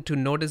important to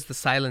notice the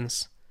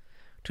silence,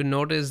 to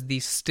notice the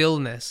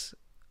stillness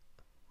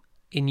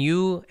in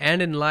you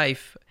and in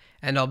life,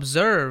 and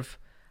observe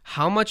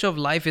How much of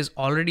life is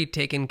already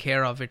taken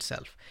care of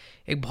itself?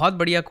 एक बहुत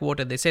बढ़िया quote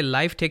है. They say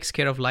life takes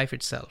care of life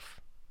itself.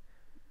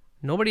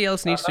 Nobody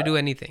else needs to do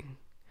anything.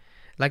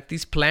 Like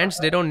these plants,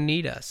 they don't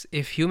need us.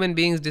 If human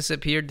beings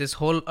disappeared, this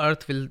whole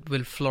earth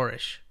will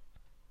flourish.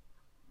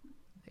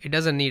 It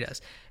doesn't need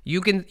us.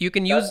 You can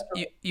use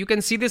you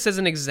can see this as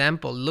an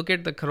example. Look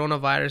at the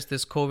coronavirus,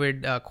 this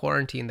COVID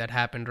quarantine that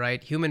happened.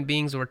 Right, human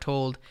beings were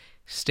told,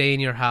 stay in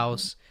your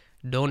house,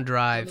 don't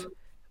drive,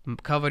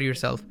 cover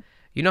yourself.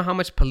 You know how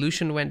much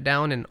pollution went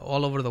down in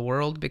all over the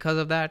world because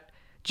of that?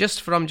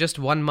 Just from just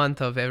 1 month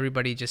of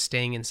everybody just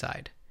staying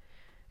inside.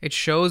 It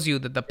shows you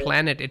that the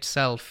planet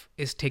itself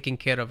is taking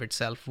care of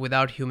itself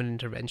without human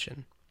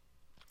intervention.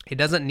 It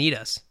doesn't need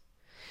us.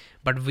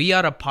 But we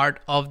are a part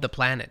of the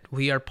planet.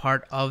 We are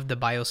part of the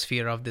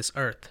biosphere of this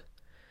earth.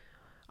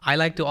 I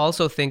like to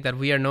also think that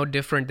we are no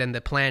different than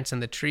the plants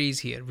and the trees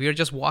here. We are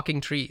just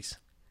walking trees.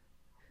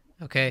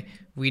 Okay?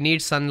 We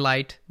need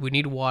sunlight. We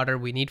need water.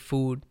 We need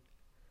food.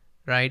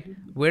 Right?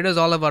 Where does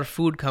all of our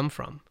food come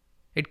from?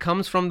 It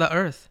comes from the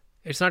earth.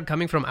 It's not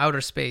coming from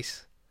outer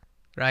space.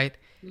 Right?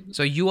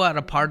 So you are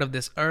a part of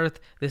this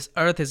earth. This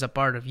earth is a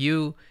part of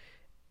you.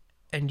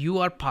 And you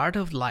are part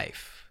of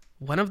life.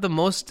 One of the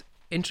most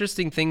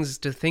interesting things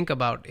to think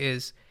about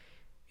is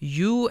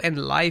you and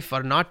life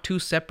are not two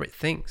separate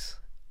things.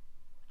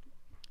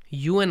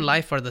 You and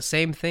life are the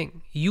same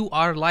thing. You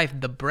are life.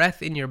 The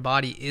breath in your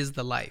body is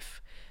the life.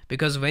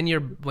 Because when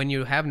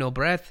you have no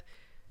breath,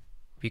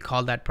 we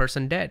call that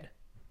person dead.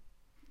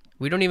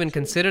 We don't even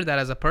consider that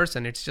as a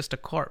person. It's just a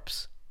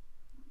corpse.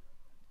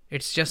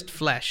 It's just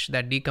flesh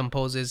that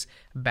decomposes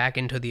back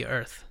into the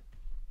earth.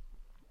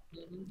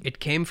 It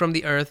came from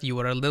the earth. You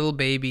were a little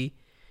baby.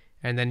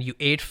 And then you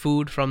ate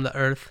food from the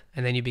earth,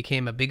 and then you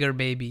became a bigger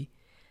baby,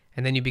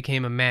 and then you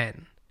became a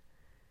man.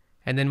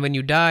 And then when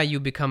you die, you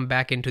become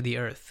back into the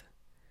earth.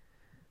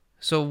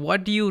 So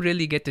what do you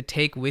really get to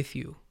take with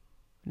you?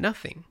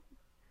 Nothing.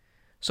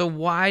 So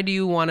why do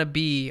you want to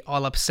be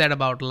all upset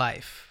about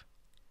life?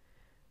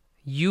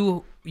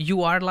 You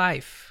are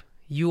life.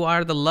 You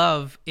are the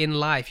love in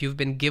life. You've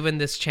been given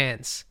this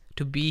chance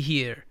to be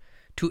here,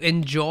 to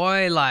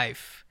enjoy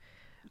life.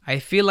 I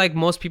feel like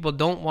most people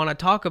don't want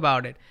to talk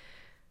about it.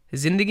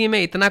 जिंदगी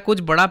में इतना कुछ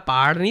बड़ा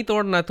पहाड़ नहीं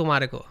तोड़ना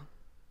तुम्हारे को.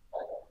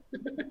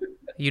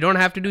 You don't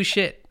have to do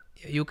shit.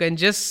 You can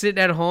just sit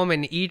at home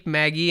and eat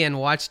Maggie and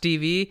watch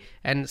TV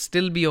and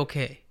still be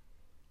okay.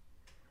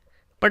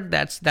 But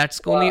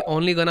that's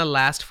only gonna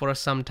last for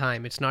some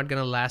time. It's not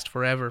gonna last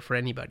forever for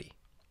anybody.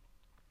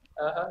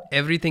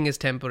 Everything is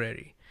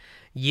temporary.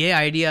 ये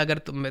idea अगर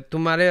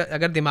तुम्हारे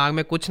अगर दिमाग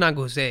में कुछ ना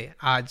घुसे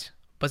आज,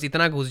 बस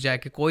इतना घुस जाए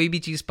कि कोई भी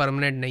चीज़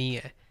परमानेंट नहीं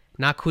है,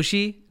 ना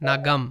खुशी ना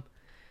गम,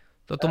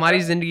 तो तुम्हारी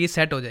जिंदगी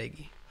सेट हो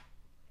जाएगी.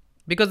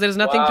 Because there is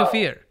nothing to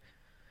fear.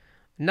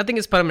 Nothing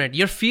is permanent.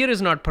 Your fear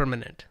is not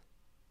permanent.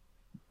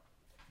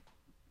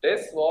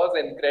 This was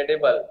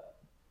incredible.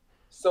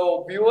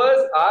 So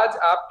viewers, आज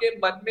आपके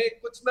मन में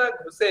कुछ ना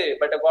घुसे,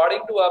 but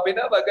according to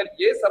Abhinav, अगर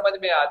ये समझ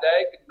में आ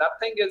जाए कि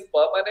nothing is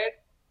permanent,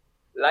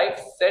 life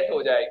set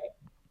हो जाएगी.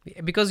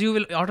 Because you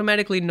will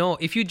automatically know.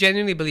 If you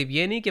genuinely believe,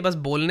 ये नहीं कि बस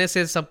बोलने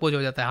से सब कुछ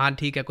हो जाता है. हाँ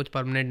ठीक है, कुछ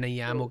permanent नहीं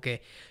है, I'm okay.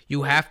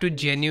 You have to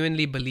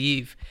genuinely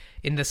believe.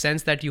 In the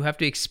sense that you have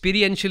to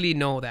experientially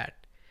know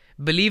that.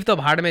 Belief to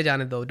bhaad mein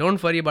jaane do.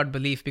 Don't worry about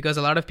belief because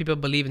a lot of people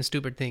believe in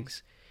stupid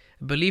things.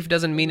 Belief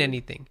doesn't mean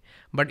anything.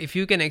 But if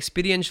you can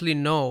experientially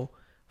know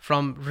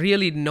from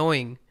really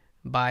knowing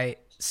by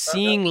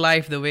seeing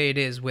life the way it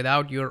is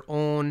without your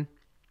own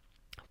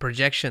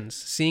projections,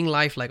 seeing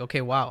life like,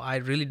 okay, wow, I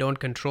really don't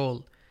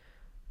control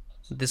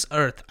this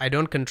earth. I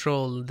don't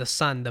control the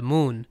sun, the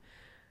moon.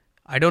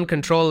 I don't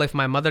control if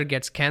my mother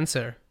gets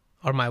cancer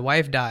or my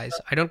wife dies.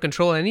 I don't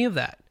control any of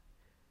that.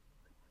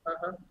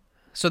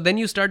 So then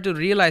you start to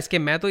realize कि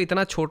मैं तो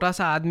इतना छोटा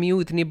सा आदमी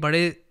हूँ इतनी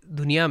बड़े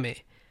दुनिया में,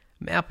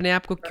 मैं अपने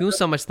आप को क्यों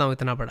समझता हूँ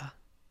इतना बड़ा?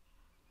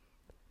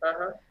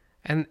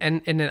 And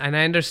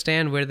I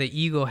understand where the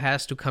ego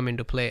has to come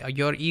into play.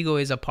 Your ego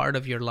is a part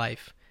of your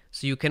life.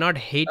 So you cannot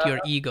hate your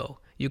ego.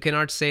 You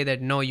cannot say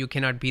that, no, you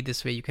cannot be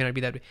this way, you cannot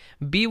be that way.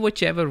 Be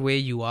whichever way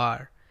you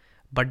are,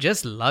 but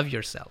just love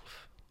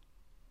yourself.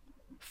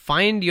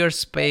 Find your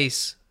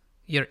space,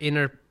 your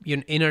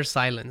inner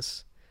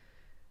silence,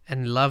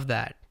 and love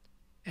that.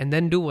 And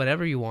then do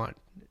whatever you want.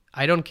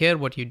 I don't care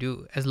what you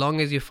do. As long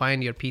as you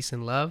find your peace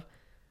and love,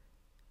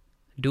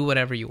 do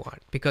whatever you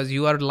want. Because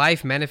you are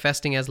life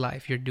manifesting as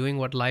life. You're doing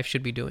what life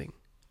should be doing.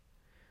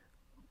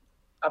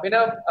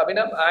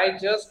 Abhinav, I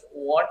just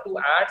want to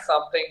add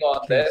something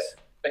on this.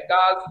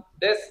 Because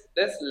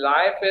this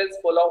life is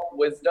full of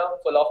wisdom,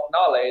 full of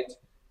knowledge.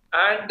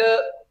 And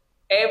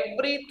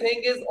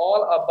everything is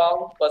all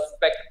about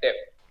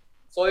perspective.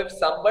 So if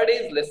somebody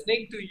is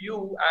listening to you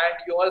and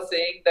you are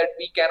saying that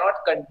we cannot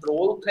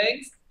control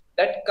things,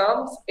 that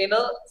comes in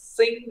a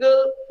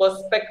single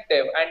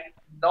perspective and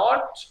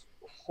not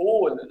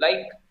whole.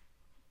 Like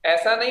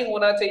ऐसा नहीं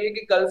होना चाहिए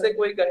कि कल से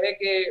कोई कहे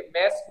कि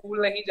मैं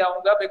स्कूल नहीं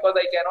जाऊंगा because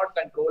I cannot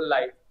control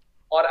life,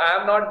 or I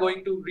am not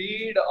going to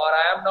read, or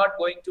I am not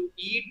going to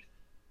eat.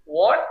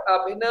 What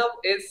Abhinav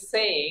is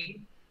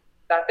saying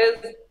that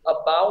is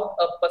about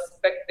a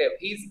perspective.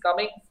 He's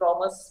coming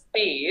from a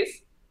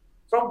space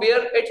from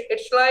where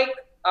it's like,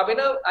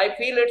 Abhinav, I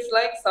feel it's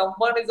like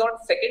someone is on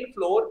second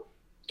floor,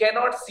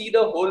 cannot see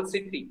the whole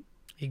city.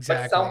 But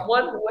Exactly.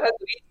 someone who has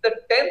reached the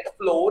 10th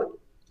floor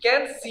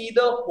can see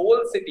the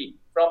whole city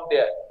from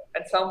there.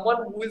 And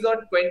someone who is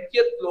on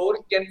 20th floor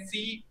can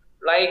see,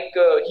 like,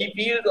 he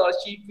feels or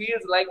she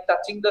feels like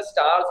touching the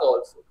stars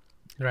also.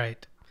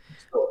 Right.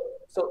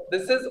 So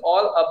this is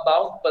all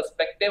about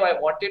perspective. I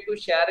wanted to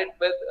share it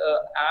with,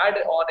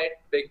 add on it,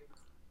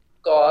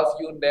 because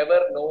you never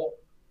know,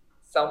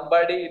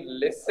 somebody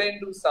listen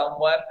to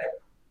someone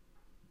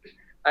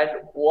and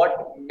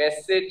what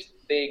message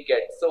they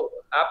get. So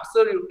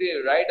absolutely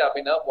right,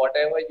 Abhinav,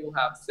 whatever you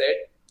have said.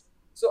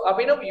 So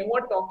Abhinav, you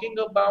were talking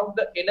about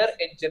the inner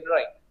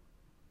engineering.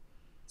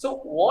 So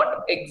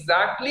what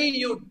exactly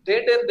you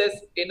did in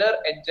this inner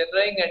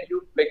engineering and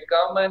you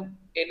become an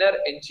inner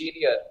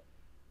engineer?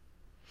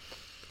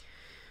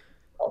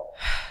 Oh,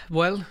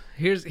 Well,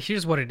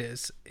 here's what it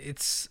is.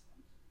 It's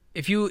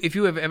if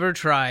you have ever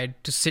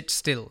tried to sit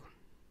still,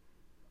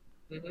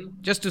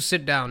 mhm. just to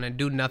sit down and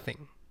do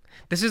nothing.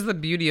 This is the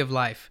beauty of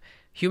life.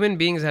 Human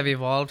beings have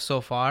evolved so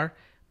far,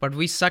 but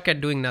we suck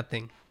at doing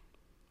nothing.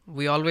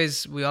 We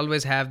always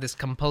have this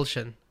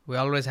compulsion. We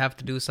always have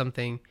to do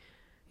something.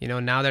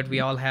 Now that we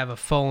all have a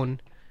phone,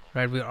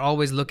 right? We're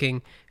always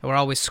looking, we're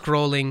always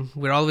scrolling,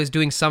 we're always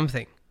doing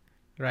something,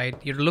 right?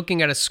 You're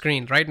looking at a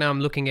screen. Right now I'm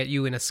looking at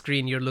you in a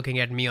screen, you're looking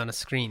at me on a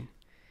screen.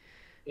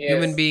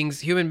 Human Yes. beings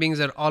human beings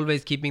are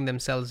always keeping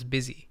themselves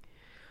busy.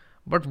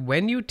 But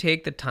when you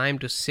take the time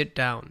to sit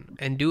down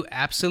and do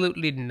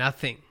absolutely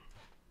nothing,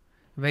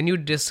 when you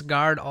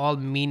discard all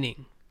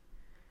meaning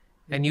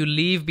and you Mhm.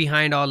 leave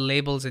behind all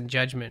labels and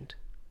judgment,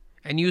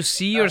 and you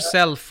see Uh-huh.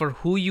 yourself for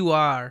who you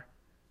are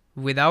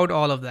without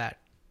all of that,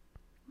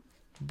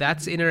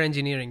 that's inner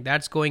engineering.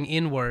 That's going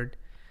inward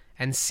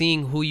and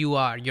seeing who you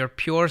are, your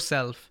pure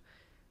self,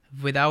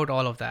 without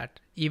all of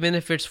that, even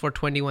if it's for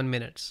 21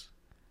 minutes.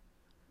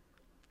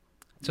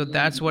 So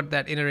that's what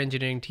that inner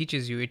engineering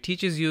teaches you. It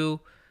teaches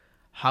you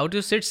how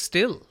to sit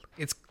still.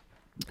 It's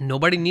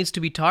nobody needs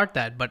to be taught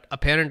that, but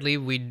apparently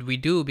we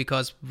do,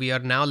 because we are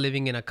now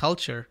living in a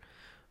culture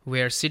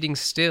where sitting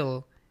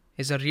still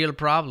is a real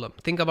problem.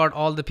 Think about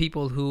all the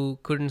people who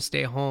couldn't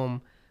stay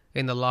home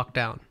in the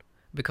lockdown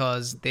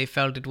because they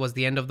felt it was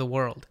the end of the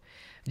world.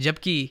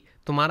 जबकि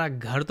तुम्हारा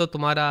घर तो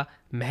तुम्हारा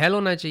महल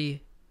होना चाहिए.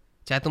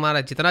 चाहे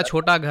तुम्हारा जितना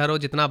छोटा घर हो,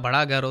 जितना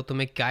बड़ा घर हो,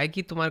 तुम्हें क्या है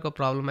कि तुम्हारे को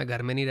प्रॉब्लम है,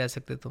 घर में नहीं रह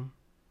सकते तुम.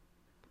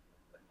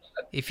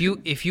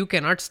 If you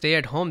cannot stay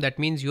at home, that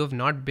means you have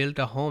not built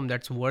a home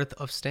that's worth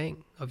of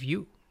staying, of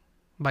you,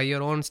 by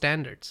your own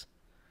standards,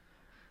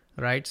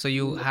 right? So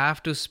you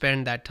have to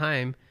spend that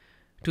time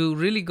to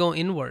really go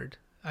inward.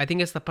 I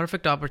think it's the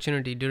perfect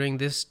opportunity. During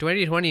this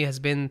 2020 has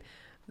been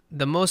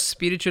the most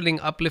spiritually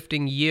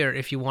uplifting year,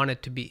 if you want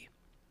it to be,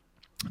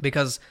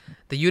 because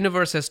the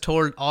universe has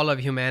told all of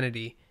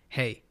humanity,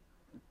 hey,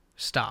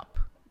 stop.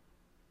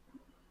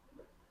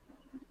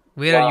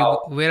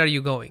 Wow. Where are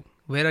you going?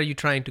 Where are you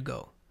trying to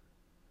go?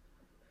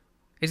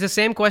 It's the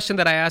same question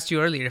that I asked you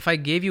earlier. If I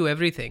gave you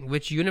everything,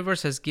 which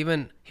universe has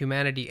given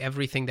humanity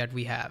everything that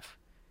we have?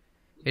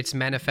 It's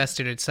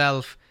manifested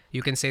itself.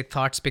 You can say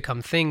thoughts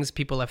become things.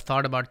 People have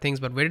thought about things,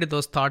 but where did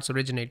those thoughts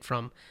originate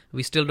from?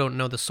 We still don't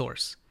know the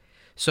source.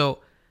 So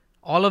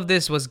all of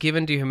this was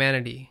given to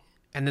humanity,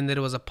 and then there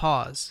was a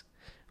pause.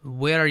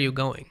 Where are you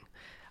going?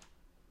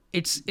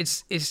 It's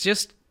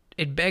just,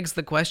 it begs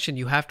the question.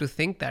 You have to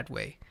think that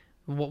way.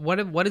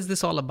 What is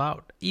this all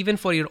about? Even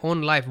for your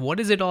own life, what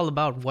is it all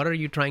about? What are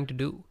you trying to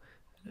do?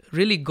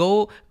 Really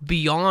go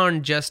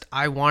beyond just,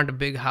 I want a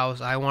big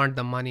house, I want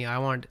the money, I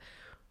want.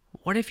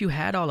 What if you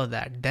had all of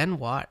that? Then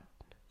what?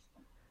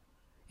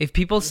 If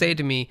people say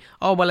to me,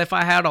 "Oh, well, if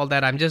I had all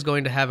that, I'm just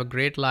going to have a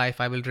great life.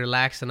 I will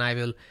relax and I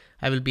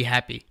will be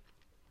happy."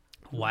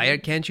 Why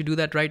can't you do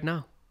that right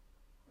now?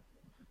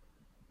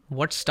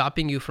 What's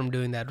stopping you from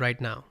doing that right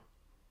now?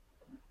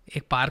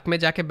 एक park में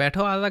जाके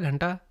बैठो आधा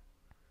घंटा.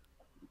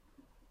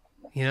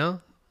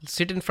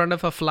 Sit in front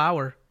of a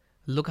flower.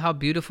 Look how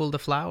beautiful the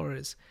flower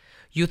is.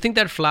 You think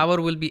that flower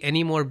will be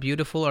any more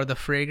beautiful, or the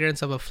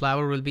fragrance of a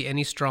flower will be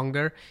any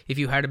stronger if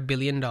you had $1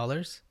 billion?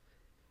 Uh-huh.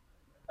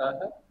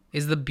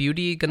 Is the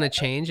beauty going to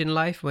change in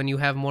life when you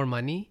have more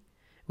money?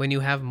 When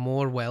you have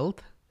more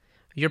wealth?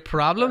 Your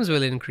problems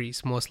will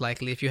increase, most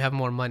likely, if you have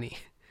more money.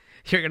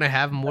 You're going to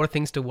have more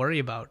things to worry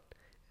about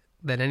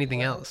than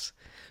anything else.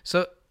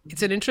 So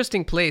it's an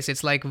interesting place.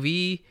 It's like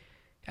we,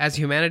 as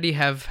humanity,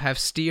 have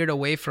steered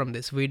away from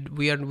this.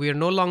 We are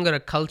no longer a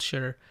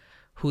culture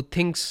who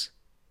thinks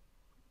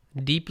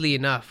deeply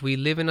enough. We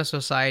live in a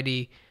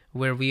society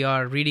where we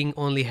are reading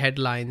only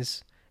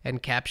headlines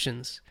and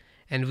captions,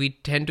 and we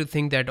tend to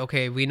think that,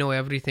 okay, we know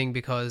everything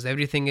because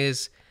everything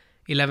is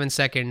 11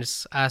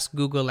 seconds. Ask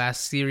Google,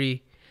 ask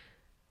Siri.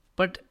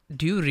 But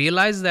do you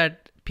realize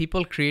that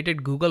people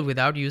created Google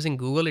without using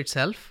Google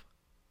itself?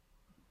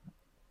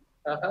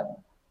 Uh-huh.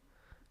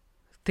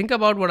 Think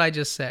about what I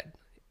just said.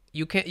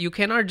 You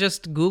cannot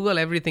just Google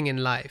everything in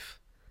life.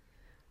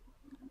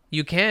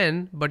 You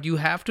can, but you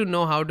have to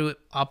know how to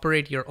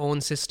operate your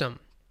own system.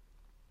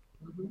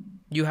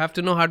 You have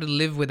to know how to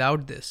live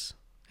without this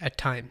at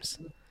times.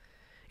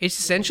 It's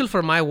essential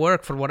for my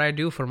work, for what I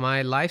do, for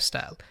my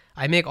lifestyle.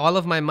 I make all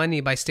of my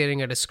money by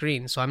staring at a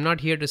screen. So I'm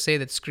not here to say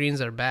that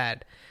screens are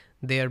bad.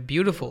 They are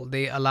beautiful.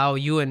 They allow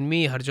you and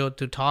me, Harjot,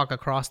 to talk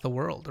across the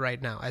world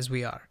right now as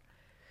we are.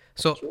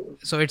 So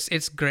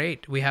it's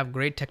great. We have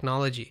great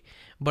technology,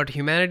 but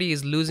humanity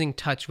is losing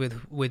touch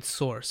with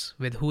source,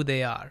 with who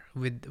they are,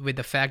 with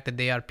the fact that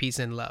they are peace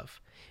and love.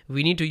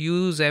 We need to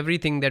use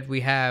everything that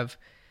we have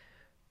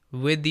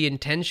with the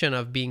intention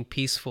of being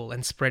peaceful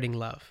and spreading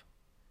love.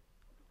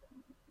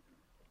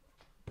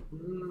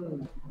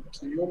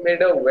 So you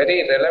made a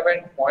very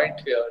relevant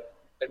point here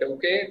that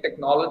okay,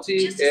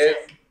 technology is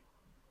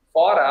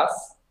for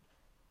us,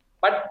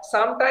 but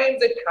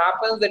sometimes it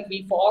happens that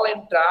we fall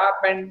in trap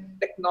and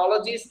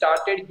technology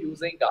started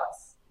using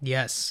us.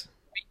 Yes.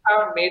 We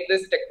have made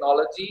this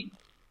technology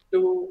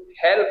to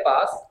help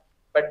us,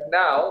 but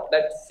now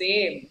that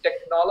same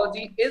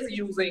technology is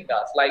using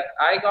us. Like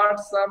I got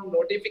some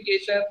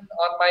notification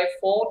on my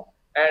phone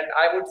and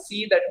I would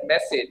see that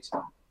message.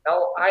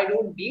 Now I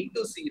don't need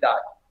to see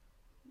that.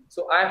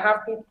 So I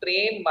have to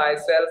train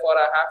myself, or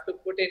I have to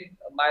put in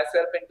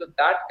myself into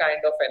that kind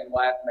of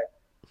environment.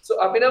 So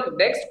Abhinav,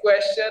 next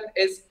question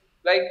is,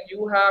 like,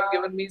 you have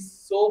given me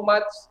so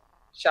much,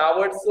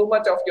 showered so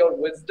much of your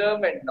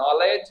wisdom and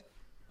knowledge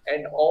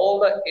and all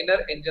the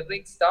inner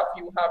engineering stuff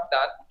you have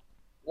done.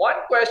 One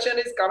question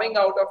is coming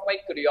out of my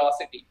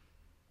curiosity.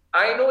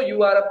 I know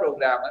you are a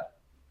programmer.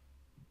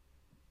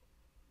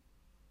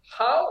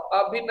 How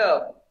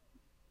Abhinav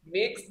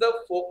makes the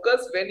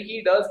focus when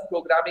he does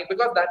programming,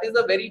 because that is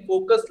a very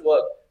focused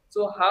work.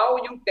 So how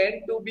you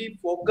tend to be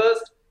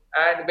focused,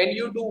 and when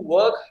you do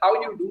work, how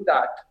you do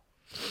that?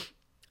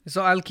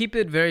 So I'll keep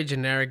it very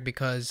generic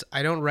because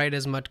I don't write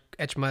as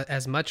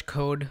much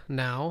code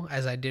now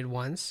as I did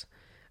once.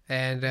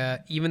 And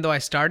even though I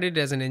started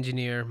as an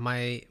engineer,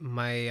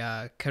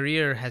 my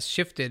career has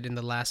shifted in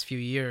the last few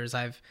years.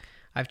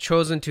 I've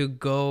chosen to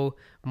go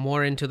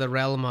more into the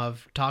realm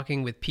of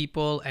talking with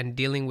people and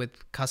dealing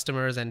with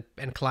customers and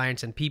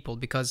clients and people,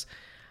 because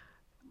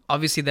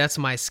obviously that's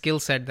my skill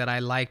set that I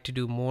like to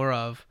do more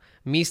of.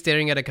 Me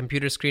staring at a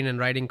computer screen and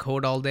writing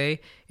code all day,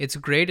 it's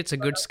great, it's a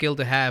good skill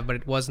to have, but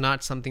it was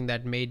not something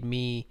that made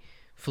me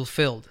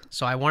fulfilled.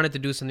 So I wanted to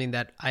do something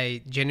that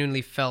I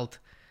genuinely felt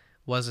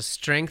was a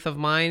strength of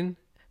mine,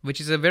 which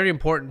is a very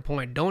important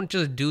point. Don't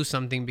just do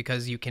something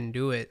because you can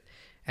do it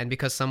and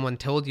because someone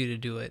told you to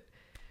do it.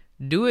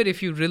 Do it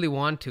if you really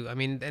want to. I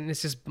mean, then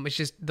it's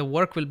just the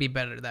work will be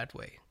better that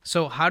way.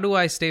 So how do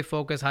I stay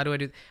focused? How do I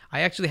do?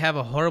 I actually have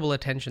a horrible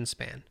attention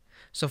span.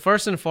 So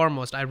first and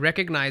foremost, I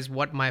recognize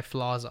what my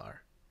flaws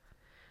are.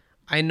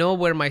 I know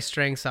where my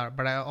strengths are,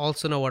 but I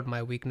also know what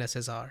my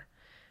weaknesses are.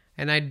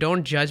 And I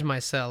don't judge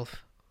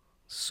myself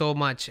so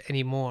much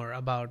anymore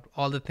about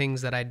all the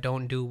things that I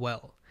don't do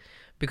well,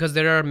 because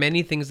there are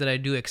many things that I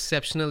do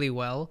exceptionally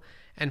well.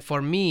 And for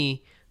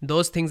me,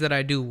 those things that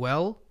I do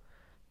well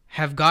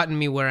have gotten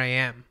me where I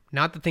am,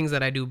 not the things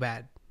that I do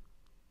bad.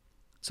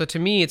 So to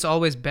me, it's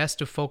always best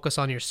to focus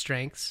on your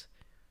strengths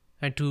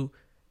and to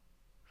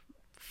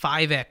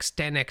 5x,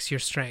 10x your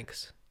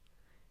strengths.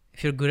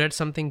 If you're good at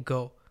something,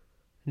 go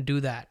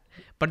do that.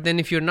 But then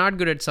if you're not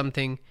good at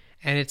something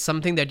and it's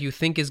something that you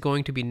think is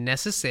going to be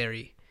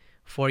necessary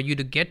for you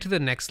to get to the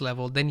next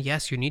level, then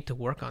yes, you need to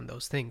work on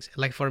those things.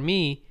 Like for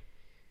me,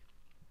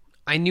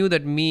 I knew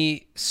that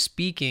me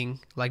speaking,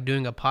 like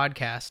doing a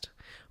podcast,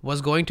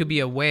 was going to be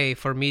a way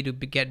for me to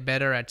get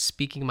better at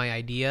speaking my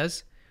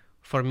ideas,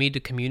 for me to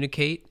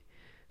communicate.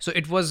 So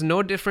it was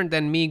no different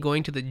than me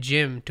going to the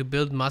gym to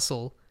build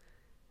muscle,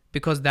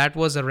 because that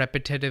was a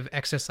repetitive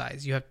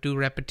exercise. You have to do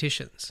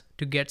repetitions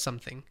to get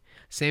something.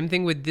 Same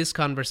thing with this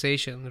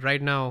conversation.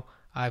 Right now,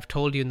 I've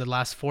told you in the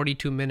last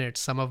 42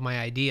 minutes some of my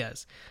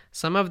ideas.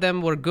 Some of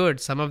them were good.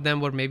 Some of them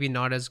were maybe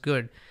not as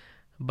good.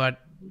 But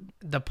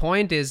the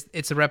point is,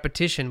 it's a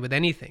repetition with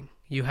anything.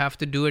 You have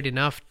to do it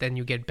enough, then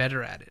you get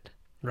better at it,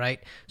 right?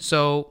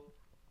 So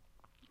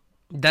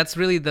that's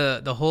really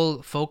the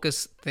whole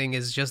focus thing,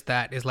 is just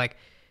that. Is like,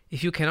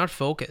 if you cannot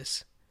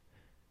focus,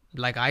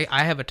 like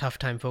I have a tough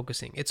time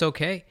focusing. It's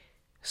okay.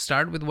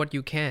 Start with what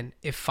you can.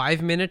 If 5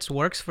 minutes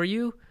works for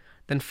you,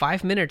 then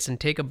 5 minutes and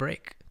take a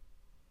break.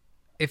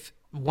 If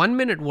 1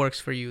 minute works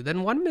for you,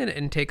 then 1 minute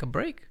and take a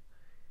break.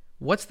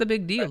 What's the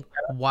big deal?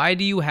 Why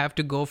do you have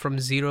to go from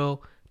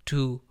 0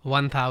 to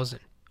 1,000?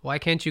 Why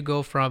can't you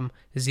go from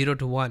 0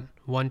 to 1,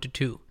 1 to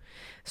 2?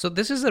 So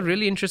this is a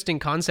really interesting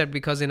concept,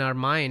 because in our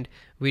mind,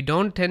 we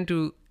don't tend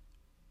to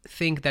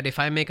think that if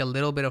I make a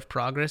little bit of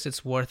progress,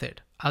 it's worth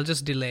it. I'll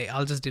just delay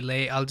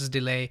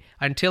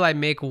until I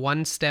make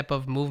one step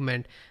of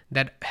movement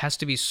that has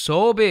to be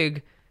so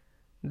big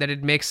that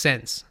it makes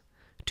sense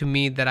to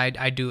me that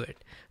I do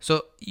it.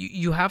 So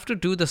you have to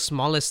do the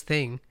smallest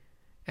thing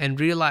and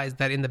realize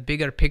that in the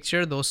bigger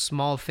picture, those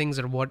small things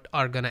are what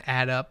are going to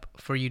add up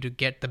for you to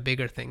get the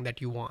bigger thing that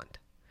you want.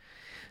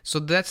 So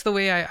that's the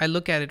way I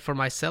look at it for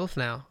myself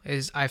now,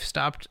 is I've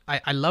stopped.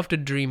 I love to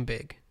dream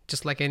big.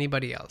 just like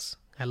anybody else.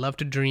 I love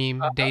to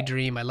dream,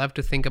 daydream. I love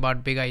to think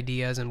about big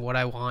ideas and what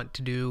I want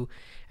to do.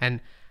 And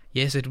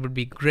yes, it would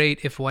be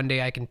great if one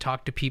day I can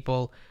talk to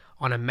people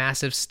on a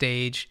massive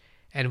stage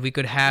and we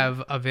could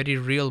have a very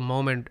real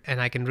moment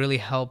and I can really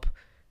help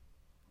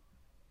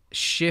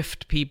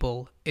shift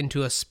people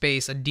into a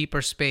space, a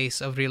deeper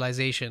space of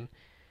realization.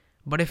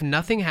 But if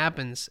nothing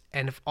happens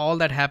and if all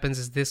that happens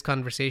is this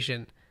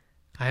conversation,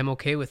 I am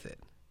okay with it.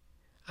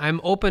 I'm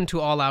open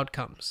to all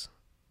outcomes.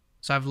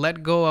 So I've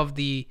let go of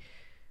the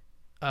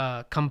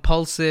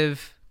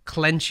compulsive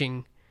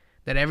clenching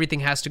that everything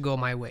has to go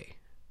my way.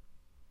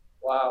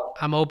 Wow.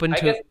 I'm open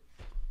to...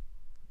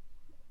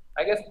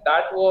 I guess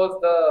that was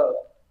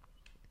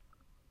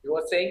you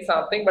were saying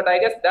something, but I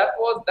guess that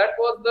was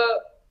the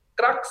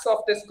crux of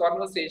this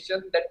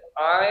conversation, that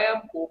I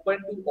am open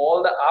to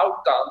all the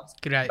outcomes,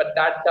 Right. but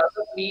that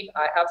doesn't mean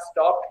I have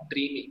stopped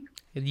dreaming.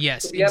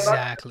 Yes, So we are not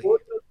exactly.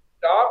 supposed to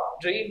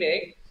stop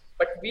dreaming,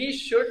 but we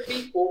should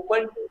be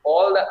open to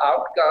all the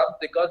outcomes,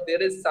 because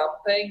there is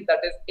something that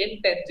is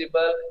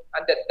intangible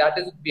and that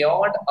is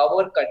beyond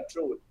our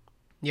control.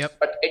 Yep.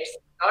 But it's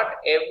not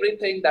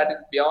everything that is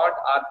beyond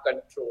our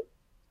control.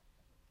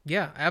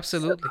 Yeah,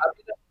 absolutely.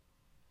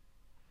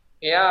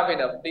 Yeah,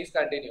 Abhinav, please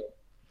continue.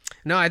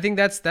 No, I think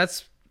that's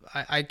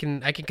I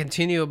can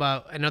continue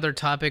about another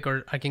topic,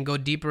 or I can go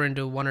deeper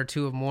into one or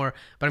two of more.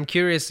 But I'm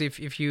curious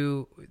if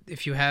you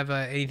have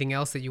anything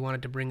else that you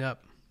wanted to bring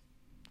up.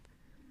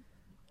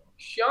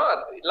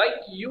 Sure. Like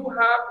you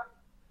have,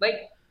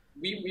 like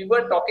we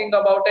were talking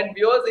about, and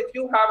viewers, if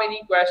you have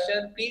any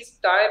question, please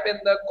type in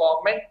the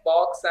comment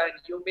box and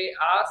you may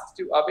ask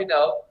to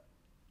Abhinav.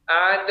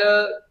 And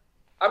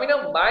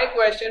Abhinav, my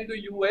question to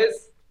you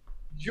is,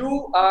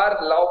 you are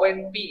love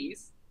and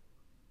peace.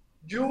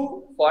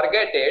 You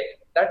forget it,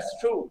 that's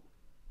true.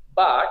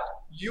 But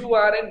you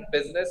are in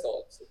business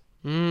also.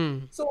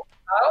 So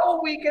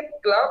how we can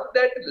club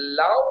that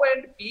love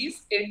and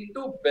peace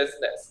into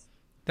business?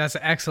 That's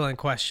an excellent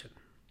question.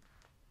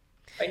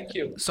 Thank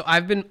you. So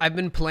I've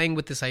been playing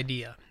with this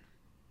idea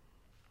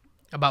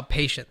about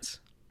patience.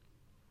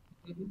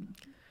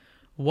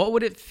 What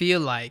would it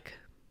feel like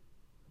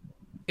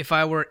if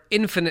I were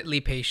infinitely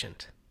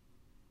patient?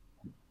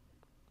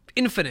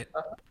 Infinite.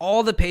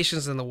 All the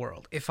patience in the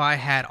world. If I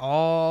had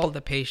all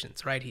the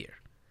patience right here,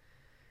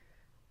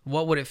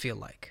 what would it feel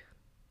like?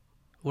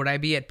 Would I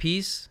be at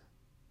peace?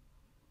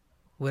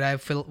 Would I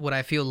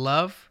feel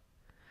love?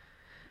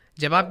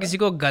 जब आप किसी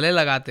को गले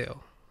लगाते हो,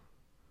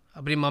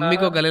 अपनी mummy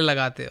को गले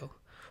लगाते हो,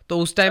 तो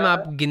उस टाइम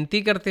आप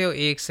गिनती करते हो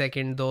 1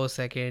 second, 2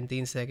 second,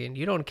 3 second.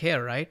 You don't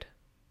care, right?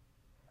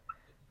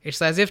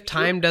 It's as if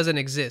time doesn't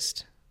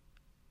exist.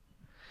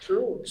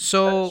 True.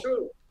 So, That's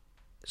true.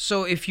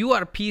 So if you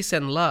are peace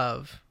and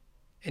love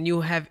and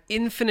you have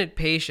infinite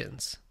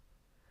patience,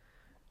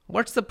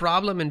 what's the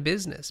problem in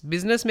business?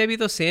 Business में भी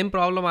तो same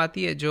problem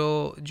आती है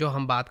जो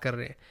हम बात कर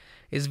रहे हैं.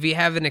 Is we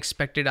have an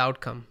expected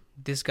outcome.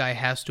 This guy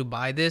has to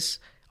buy this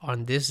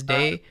on this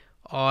day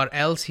or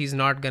else he's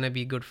not going to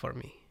be good for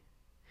me.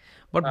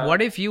 But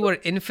what if you were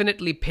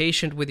infinitely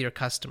patient with your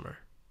customer?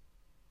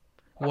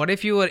 What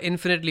if you were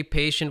infinitely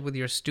patient with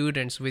your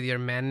students, with your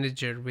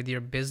manager, with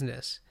your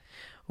business?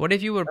 What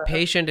if you were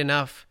patient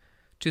enough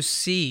to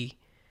see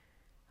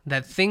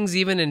that things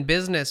even in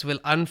business will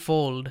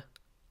unfold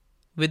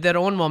with their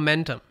own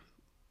momentum?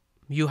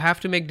 You have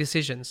to make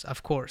decisions,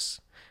 of course.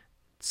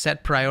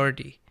 Set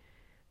priority.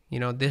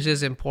 This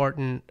is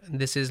important,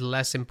 this is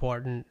less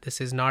important,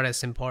 this is not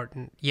as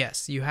important.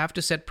 Yes, you have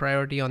to set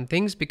priority on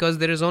things because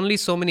there is only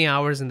so many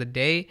hours in the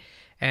day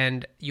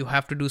and you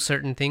have to do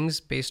certain things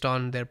based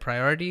on their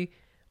priority.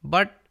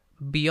 But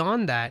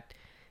beyond that,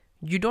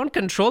 you don't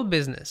control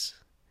business.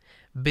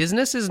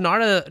 Business is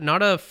not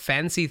a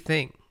fancy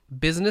thing.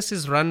 Business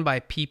is run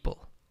by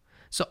people.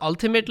 So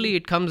ultimately,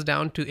 it comes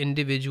down to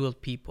individual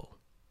people.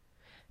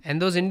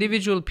 And those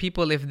individual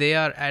people, if they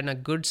are in a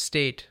good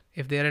state,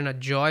 if they're in a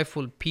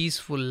joyful,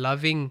 peaceful,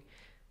 loving,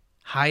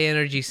 high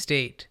energy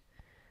state,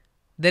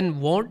 then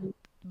won't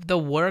the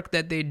work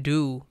that they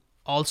do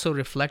also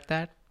reflect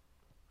that?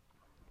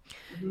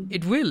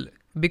 It will,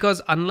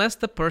 because unless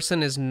the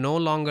person is no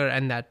longer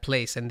in that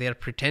place and they're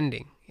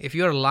pretending, if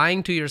you're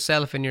lying to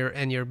yourself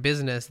and your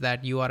business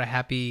that you are a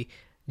happy,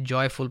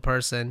 joyful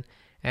person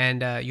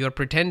and you're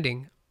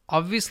pretending,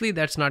 obviously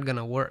that's not going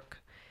to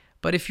work.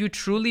 But if you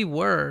truly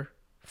were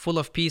full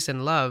of peace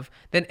and love,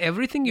 then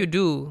everything you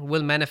do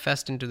will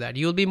manifest into that.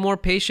 You'll be more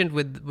patient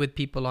with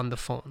people on the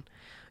phone.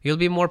 You'll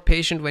be more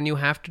patient when you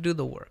have to do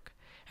the work.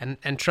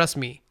 And trust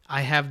me,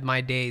 I have my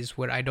days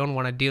where I don't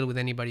want to deal with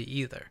anybody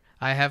either.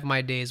 I have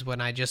my days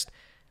when I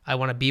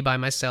want to be by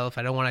myself.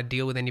 I don't want to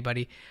deal with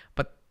anybody.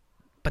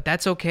 But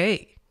that's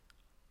okay.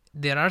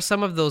 There are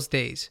some of those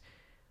days.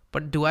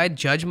 But do I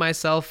judge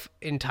myself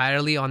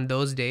entirely on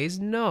those days?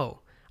 No.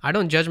 I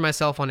don't judge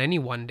myself on any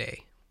one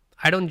day.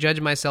 I don't judge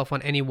myself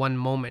on any one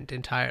moment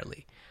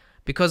entirely.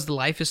 Because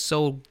life is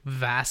so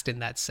vast in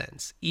that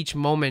sense. Each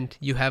moment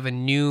you have a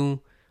new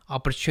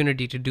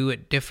opportunity to do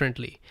it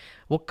differently.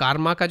 वो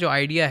karma का जो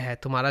idea है,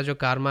 तुम्हारा जो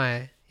karma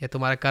है, या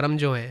तुम्हारा कर्म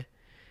जो है,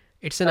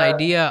 it's an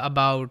idea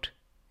about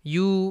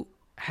you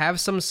have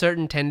some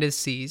certain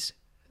tendencies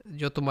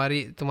जो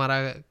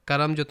तुम्हारा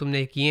कर्म जो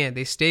तुमने किए हैं,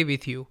 they stay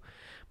with you,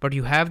 but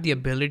you have the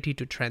ability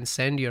to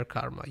transcend your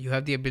karma. You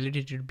have the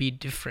ability to be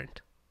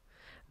different.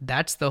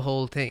 That's the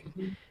whole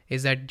thing,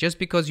 is that just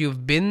because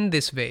you've been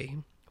this way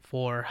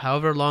for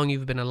however long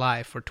you've been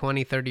alive, for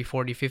 20, 30,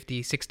 40,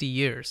 50, 60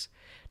 years,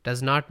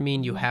 does not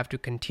mean you have to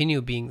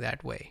continue being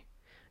that way.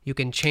 You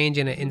can change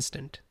in an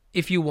instant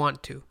if you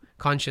want to,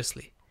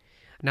 consciously.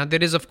 Now,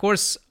 there is, of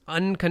course,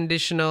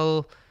 unconscious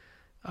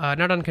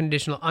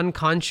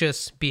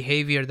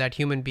behavior that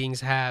human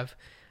beings have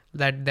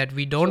that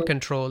we don't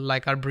control,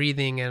 like our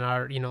breathing and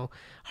our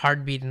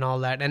heartbeat and all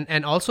that,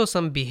 and also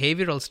some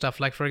behavioral stuff,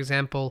 like, for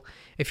example,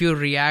 if you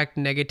react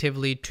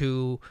negatively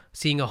to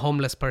seeing a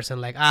homeless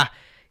person, like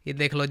ये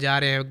देख लो जा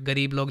रहे हैं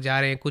गरीब लोग जा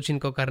रहे हैं कुछ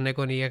इनको करने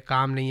को नहीं है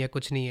काम नहीं है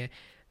कुछ नहीं है,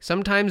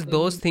 sometimes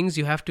those things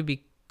you have to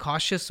be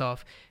cautious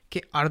of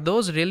कि are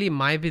those really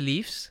my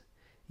beliefs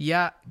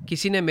या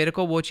किसी ने मेरे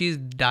को वो चीज़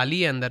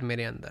डाली है अंदर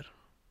मेरे अंदर.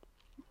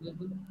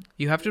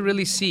 You have to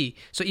really see.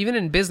 So even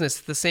in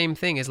business, the same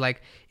thing is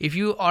like, if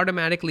you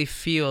automatically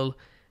feel,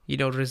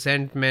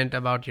 resentment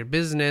about your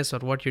business or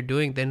what you're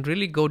doing, then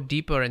really go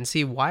deeper and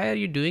see, why are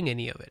you doing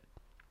any of it?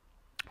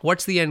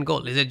 What's the end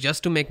goal? Is it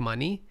just to make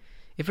money?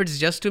 If it's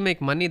just to make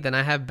money, then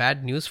I have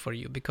bad news for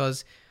you,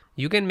 because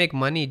you can make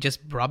money just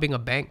robbing a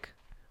bank.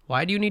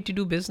 Why do you need to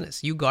do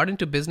business? You got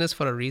into business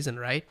for a reason,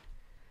 right?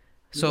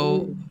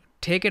 So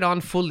take it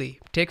on fully.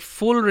 Take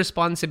full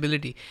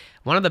responsibility.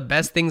 One of the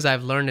best things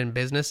I've learned in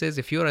business is,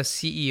 if you're a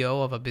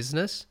CEO of a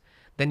business,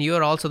 then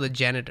you're also the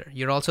janitor.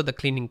 You're also the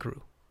cleaning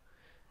crew.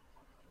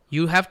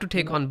 You have to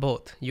take on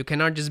both. You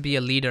cannot just be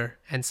a leader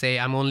and say,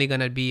 I'm only going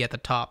to be at the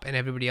top and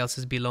everybody else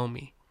is below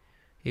me.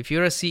 If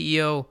you're a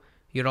CEO,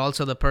 you're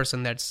also the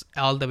person that's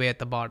all the way at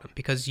the bottom,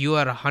 because you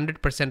are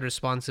 100%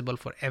 responsible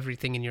for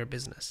everything in your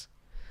business.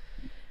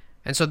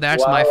 And so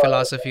that's my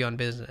philosophy on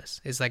business.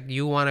 It's like,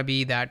 you want to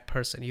be that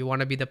person. You want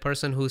to be the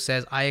person who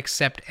says, I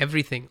accept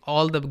everything,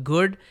 all the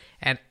good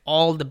and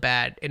all the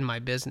bad in my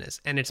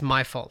business. And it's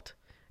my fault.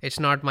 It's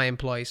not my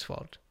employee's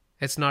fault.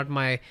 It's not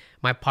my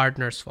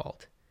partner's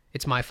fault.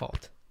 It's my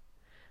fault.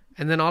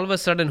 And then all of a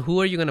sudden,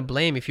 who are you going to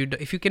blame? If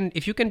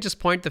you can just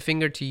point the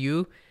finger to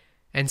you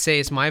and say,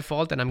 it's my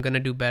fault and I'm going to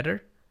do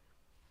better,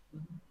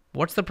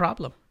 what's the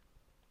problem?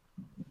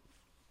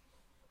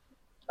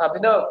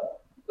 Abhinav,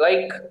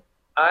 like,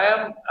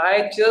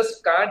 I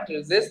just can't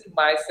resist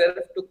myself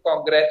to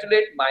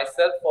congratulate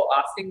myself for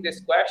asking this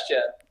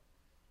question,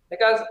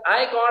 because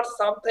I got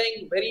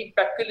something very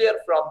peculiar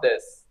from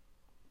this.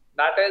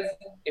 That is,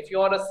 if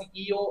you are a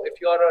CEO,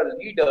 if you are a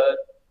leader,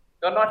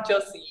 you're not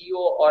just CEO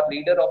or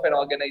leader of an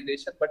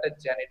organization, but a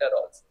janitor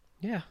also.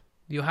 Yeah,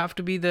 you have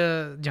to be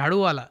the jhadu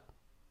wala.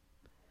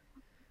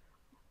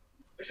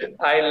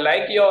 I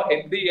like your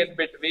Hindi in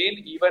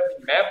between. Even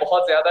मैं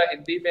बहुत ज़्यादा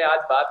हिंदी में आज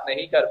बात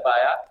नहीं कर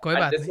पाया.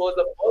 And this was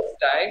the first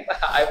time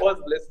I was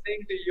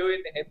listening to you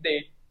in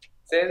Hindi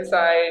since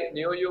I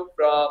knew you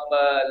from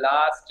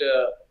last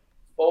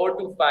 4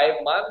 to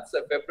 5 months,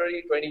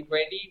 February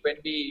 2020, when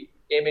we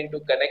came into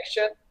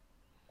connection.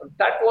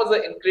 That was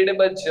an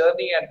incredible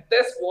journey, and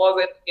this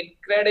was an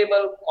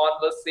incredible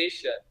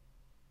conversation.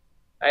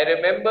 I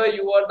remember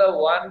you were the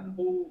one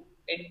who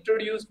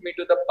introduced me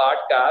to the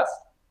podcast,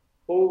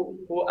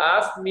 who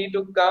asked me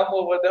to come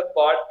over the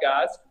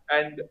podcast,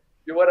 and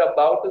you were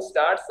about to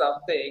start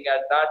something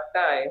at that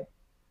time,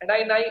 and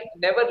I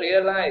never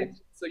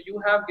realized. So you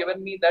have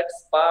given me that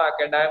spark,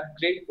 and I'm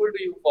grateful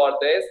to you for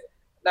this.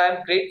 And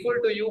I'm grateful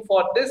to you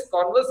for this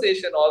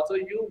conversation also.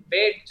 You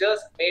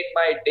just made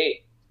my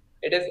day.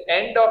 It is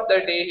end of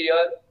the day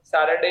here,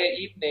 Saturday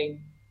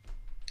evening,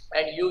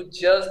 and you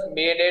just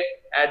made it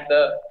at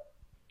the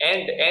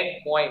end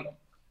point.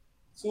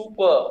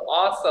 Super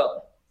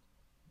awesome.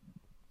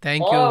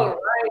 Thank you. All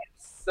right.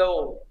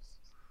 So,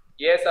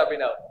 yes,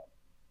 Abhinav.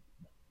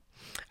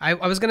 I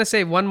was going to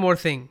say one more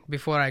thing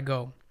before I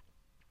go.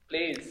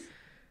 Please.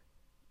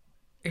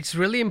 It's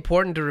really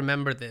important to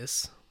remember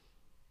this.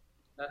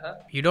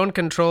 You don't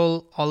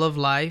control all of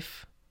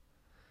life,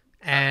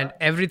 and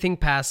everything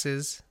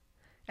passes.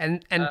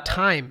 And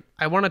time.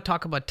 I want to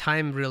talk about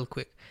time real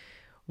quick.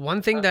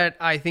 One thing that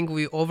I think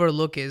we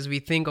overlook is, we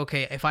think,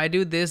 okay, if I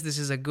do this, this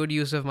is a good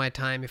use of my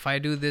time. If I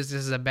do this,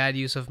 this is a bad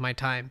use of my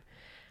time.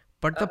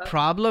 But the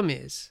problem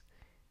is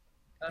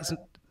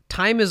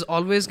time is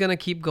always going to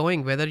keep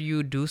going, whether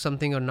you do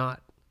something or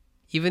not.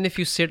 Even if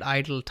you sit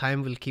idle,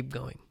 time will keep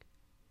going.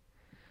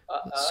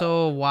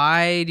 So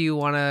why do you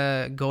want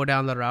to go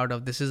down the route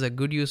of, this is a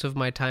good use of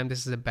my time,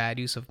 this is a bad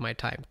use of my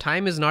time?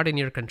 Time is not in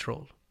your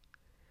control.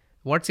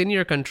 What's in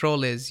your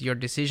control is your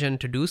decision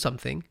to do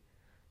something,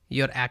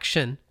 your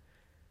action,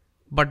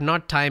 but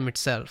not time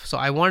itself. So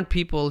I want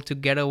people to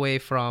get away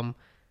from,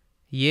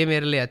 ये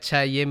मेरे लिए अच्छा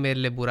है, ये मेरे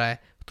लिए बुरा है.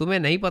 तुम्हें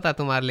नहीं पता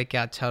तुम्हारे लिए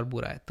क्या अच्छा और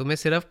बुरा है. तुम्हें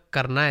सिर्फ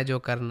करना है जो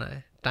करना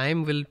है.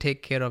 Time will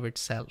take care of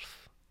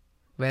itself.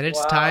 When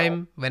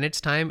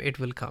it's time, it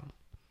will come.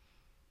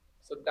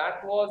 So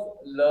that was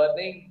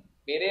learning.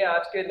 मेरे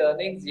आज के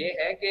learnings ये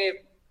हैं कि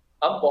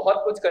हम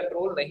बहुत कुछ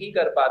कंट्रोल नहीं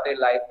कर पाते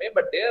लाइफ में,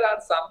 but there are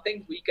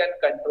something we can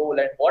control,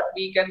 and what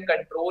we can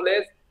control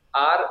is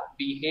our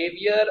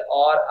behavior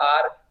or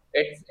our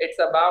it's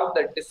about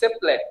the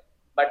discipline.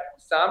 But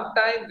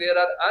sometimes there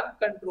are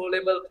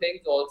uncontrollable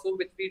things also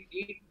which we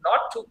need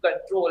not to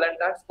control, and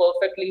that's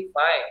perfectly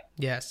fine.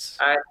 Yes.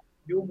 And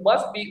you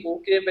must be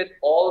okay with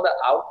all the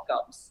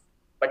outcomes,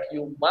 but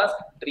you must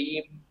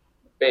dream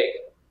big.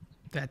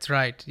 That's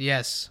right.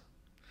 Yes.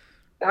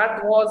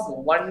 That was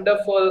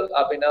wonderful,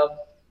 Abhinav.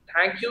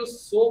 Thank you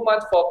so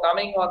much for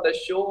coming on the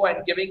show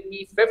and giving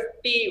me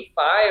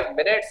 55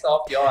 minutes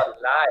of your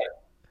life.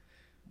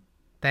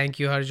 Thank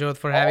you, Harjot,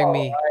 for having All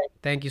me. right.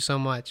 Thank you so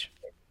much.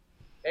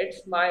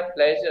 It's my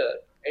pleasure.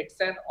 It's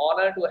an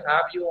honor to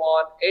have you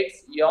on.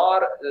 It's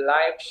your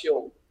live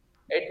show.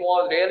 It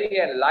was really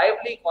a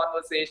lively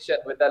conversation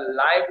with a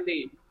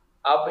lively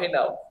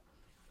Abhinav.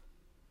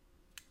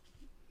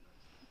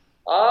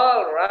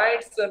 All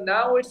right, so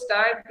now it's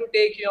time to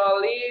take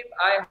your leave.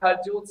 I'm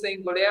Harjot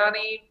Singh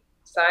Gulliani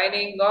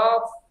signing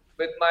off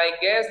with my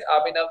guest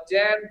Abhinav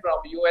Jain from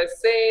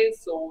USA.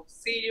 So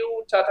see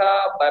you, tata,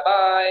 bye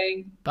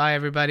bye. Bye,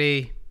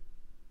 everybody.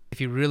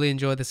 If you really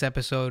enjoyed this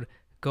episode,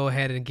 go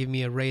ahead and give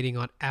me a rating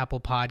on Apple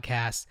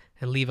Podcasts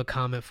and leave a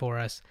comment for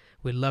us.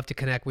 We'd love to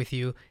connect with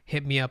you.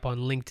 Hit me up on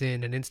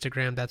LinkedIn and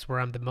Instagram. That's where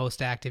I'm the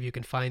most active. You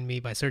can find me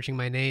by searching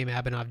my name,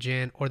 Abhinav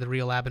Jain, or The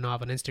Real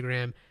Abhinav on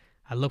Instagram.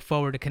 I look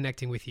forward to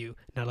connecting with you.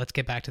 Now let's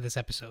get back to this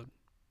episode.